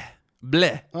 Blair.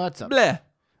 Blair. Oh, that's upsetting. Blair.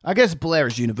 I guess Blair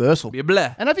is universal. Be a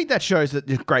Blair. And I think that shows that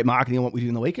there's great marketing on what we do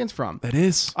in the weekends from. That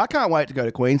is. I can't wait to go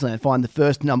to Queensland, find the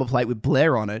first number plate with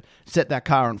Blair on it, set that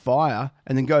car on fire,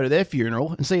 and then go to their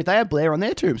funeral and see if they have Blair on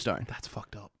their tombstone. That's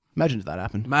fucked up. Imagine if that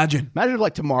happened. Imagine. Imagine if,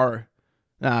 like, tomorrow.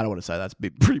 Nah, I don't want to say that.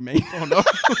 That's pretty mean. Oh, no.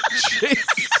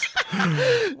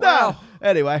 Jeez. No.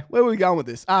 Anyway, where are we going with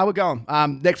this? We're going.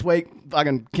 Next week,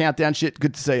 fucking countdown shit.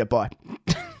 Good to see you. Bye.